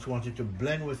over. You don't want it to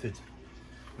blend with it,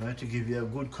 right? To give you a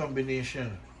good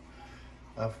combination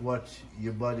of what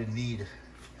your body need,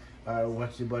 or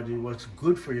what's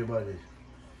good for your body.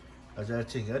 As I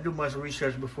think, I do much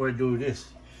research before I do this,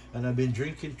 and I've been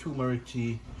drinking turmeric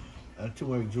tea and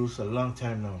turmeric juice a long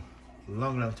time now,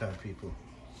 long time, people.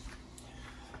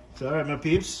 So all right, my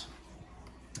peeps,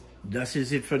 that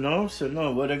is it for now. So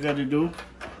now what I got to do,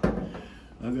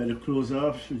 I got to close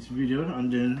off this video,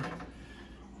 and then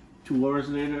 2 hours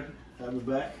later I'll be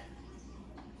back.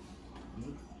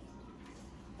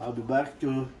 I'll be back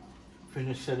to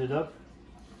finish set it up.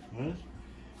 Right?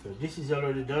 So this is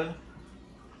already done.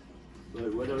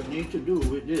 But what I need to do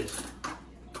with this,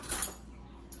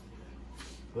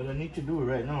 what I need to do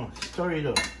right now, stir it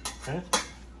up, right?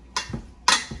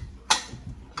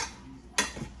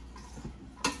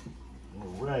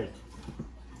 All right.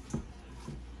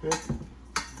 Okay.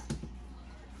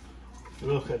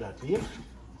 Look at that here.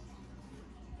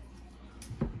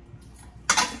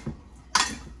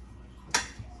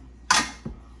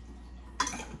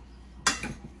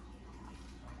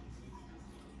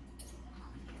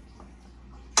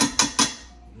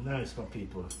 Nice, my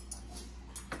people.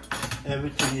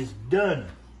 Everything is done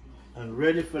and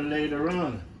ready for later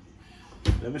on.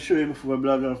 Let me show you before I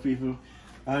blog off, people.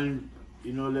 And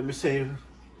you know, let me say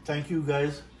thank you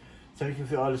guys. Thank you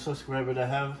for all the subscribers I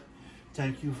have.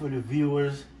 Thank you for the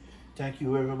viewers. Thank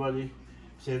you everybody.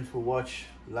 Saying for watch,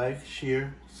 like,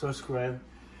 share, subscribe.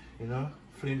 You know,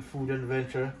 Flint Food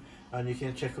Adventure, and you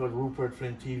can check out Rupert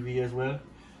Flint TV as well.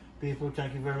 People,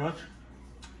 thank you very much.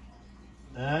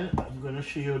 And I'm gonna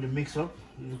show you the mix up.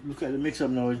 Look at the mix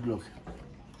up now. Look.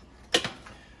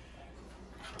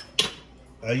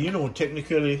 You know,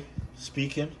 technically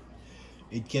speaking,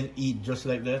 it can eat just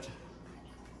like that.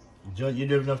 You don't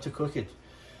even have to cook it.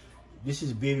 This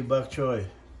is baby back choy.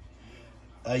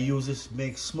 I use this to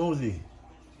make smoothie,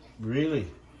 really.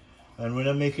 And when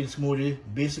I'm making smoothie,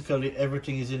 basically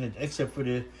everything is in it except for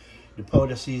the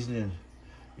powder seasoning.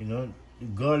 You know, the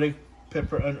garlic,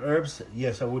 pepper and herbs,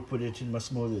 yes, I would put it in my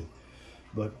smoothie.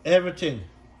 But everything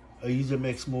I usually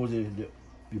make smoothie,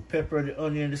 the pepper, the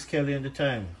onion, the scallion, the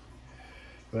thyme.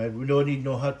 Right? We don't need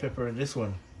no hot pepper in this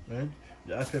one. Right?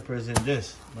 The hot pepper is in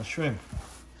this, my shrimp.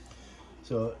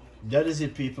 So that is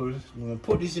it, people. I'm gonna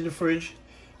put this in the fridge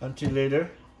until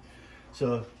later.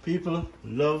 So people,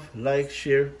 love, like,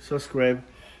 share, subscribe,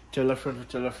 tell a friend to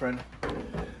tell a friend.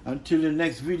 Until the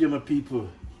next video, my people,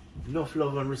 enough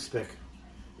love and respect.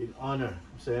 In honor,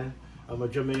 I'm saying, I'm a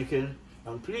Jamaican,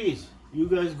 and please, you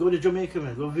guys go to Jamaica,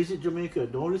 man. Go visit Jamaica.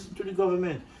 Don't listen to the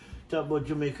government talk about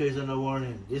Jamaica is on a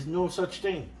warning. There's no such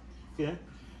thing. Okay,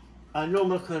 I know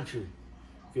my country.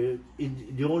 Okay,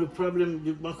 the only problem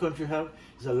that my country have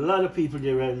is a lot of people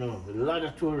there right now, a lot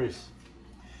of tourists,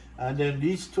 and then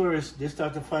these tourists, they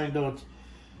start to find out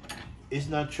it's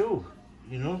not true.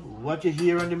 You know what you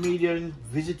hear on the media and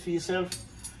visit for yourself.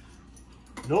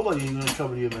 Nobody is gonna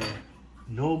trouble you, man.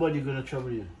 Nobody gonna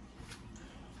trouble you.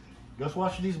 Just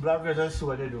watch these bloggers and see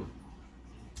what they do.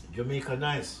 Jamaica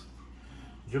nice.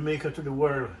 Jamaica to the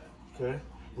world. Okay?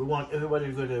 We want everybody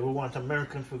to go there. We want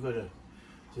Americans to go there.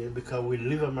 See, because we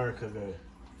live America there.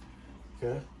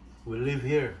 Okay? We live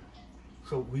here.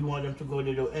 So we want them to go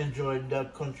there to enjoy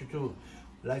that country too.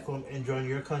 Like I'm enjoying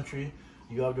your country,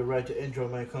 you have the right to enjoy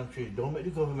my country. Don't make the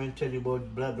government tell you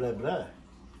about blah blah blah.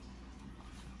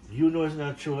 You know it's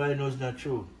not true, I know it's not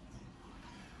true.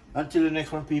 Until the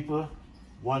next one, people,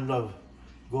 one love.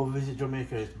 Go visit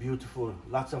Jamaica, it's beautiful.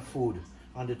 Lots of food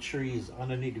on the trees,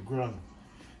 underneath the ground.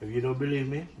 If you don't believe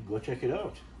me, go check it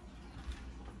out.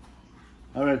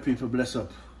 All right, people, bless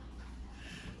up.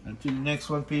 Until the next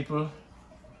one, people.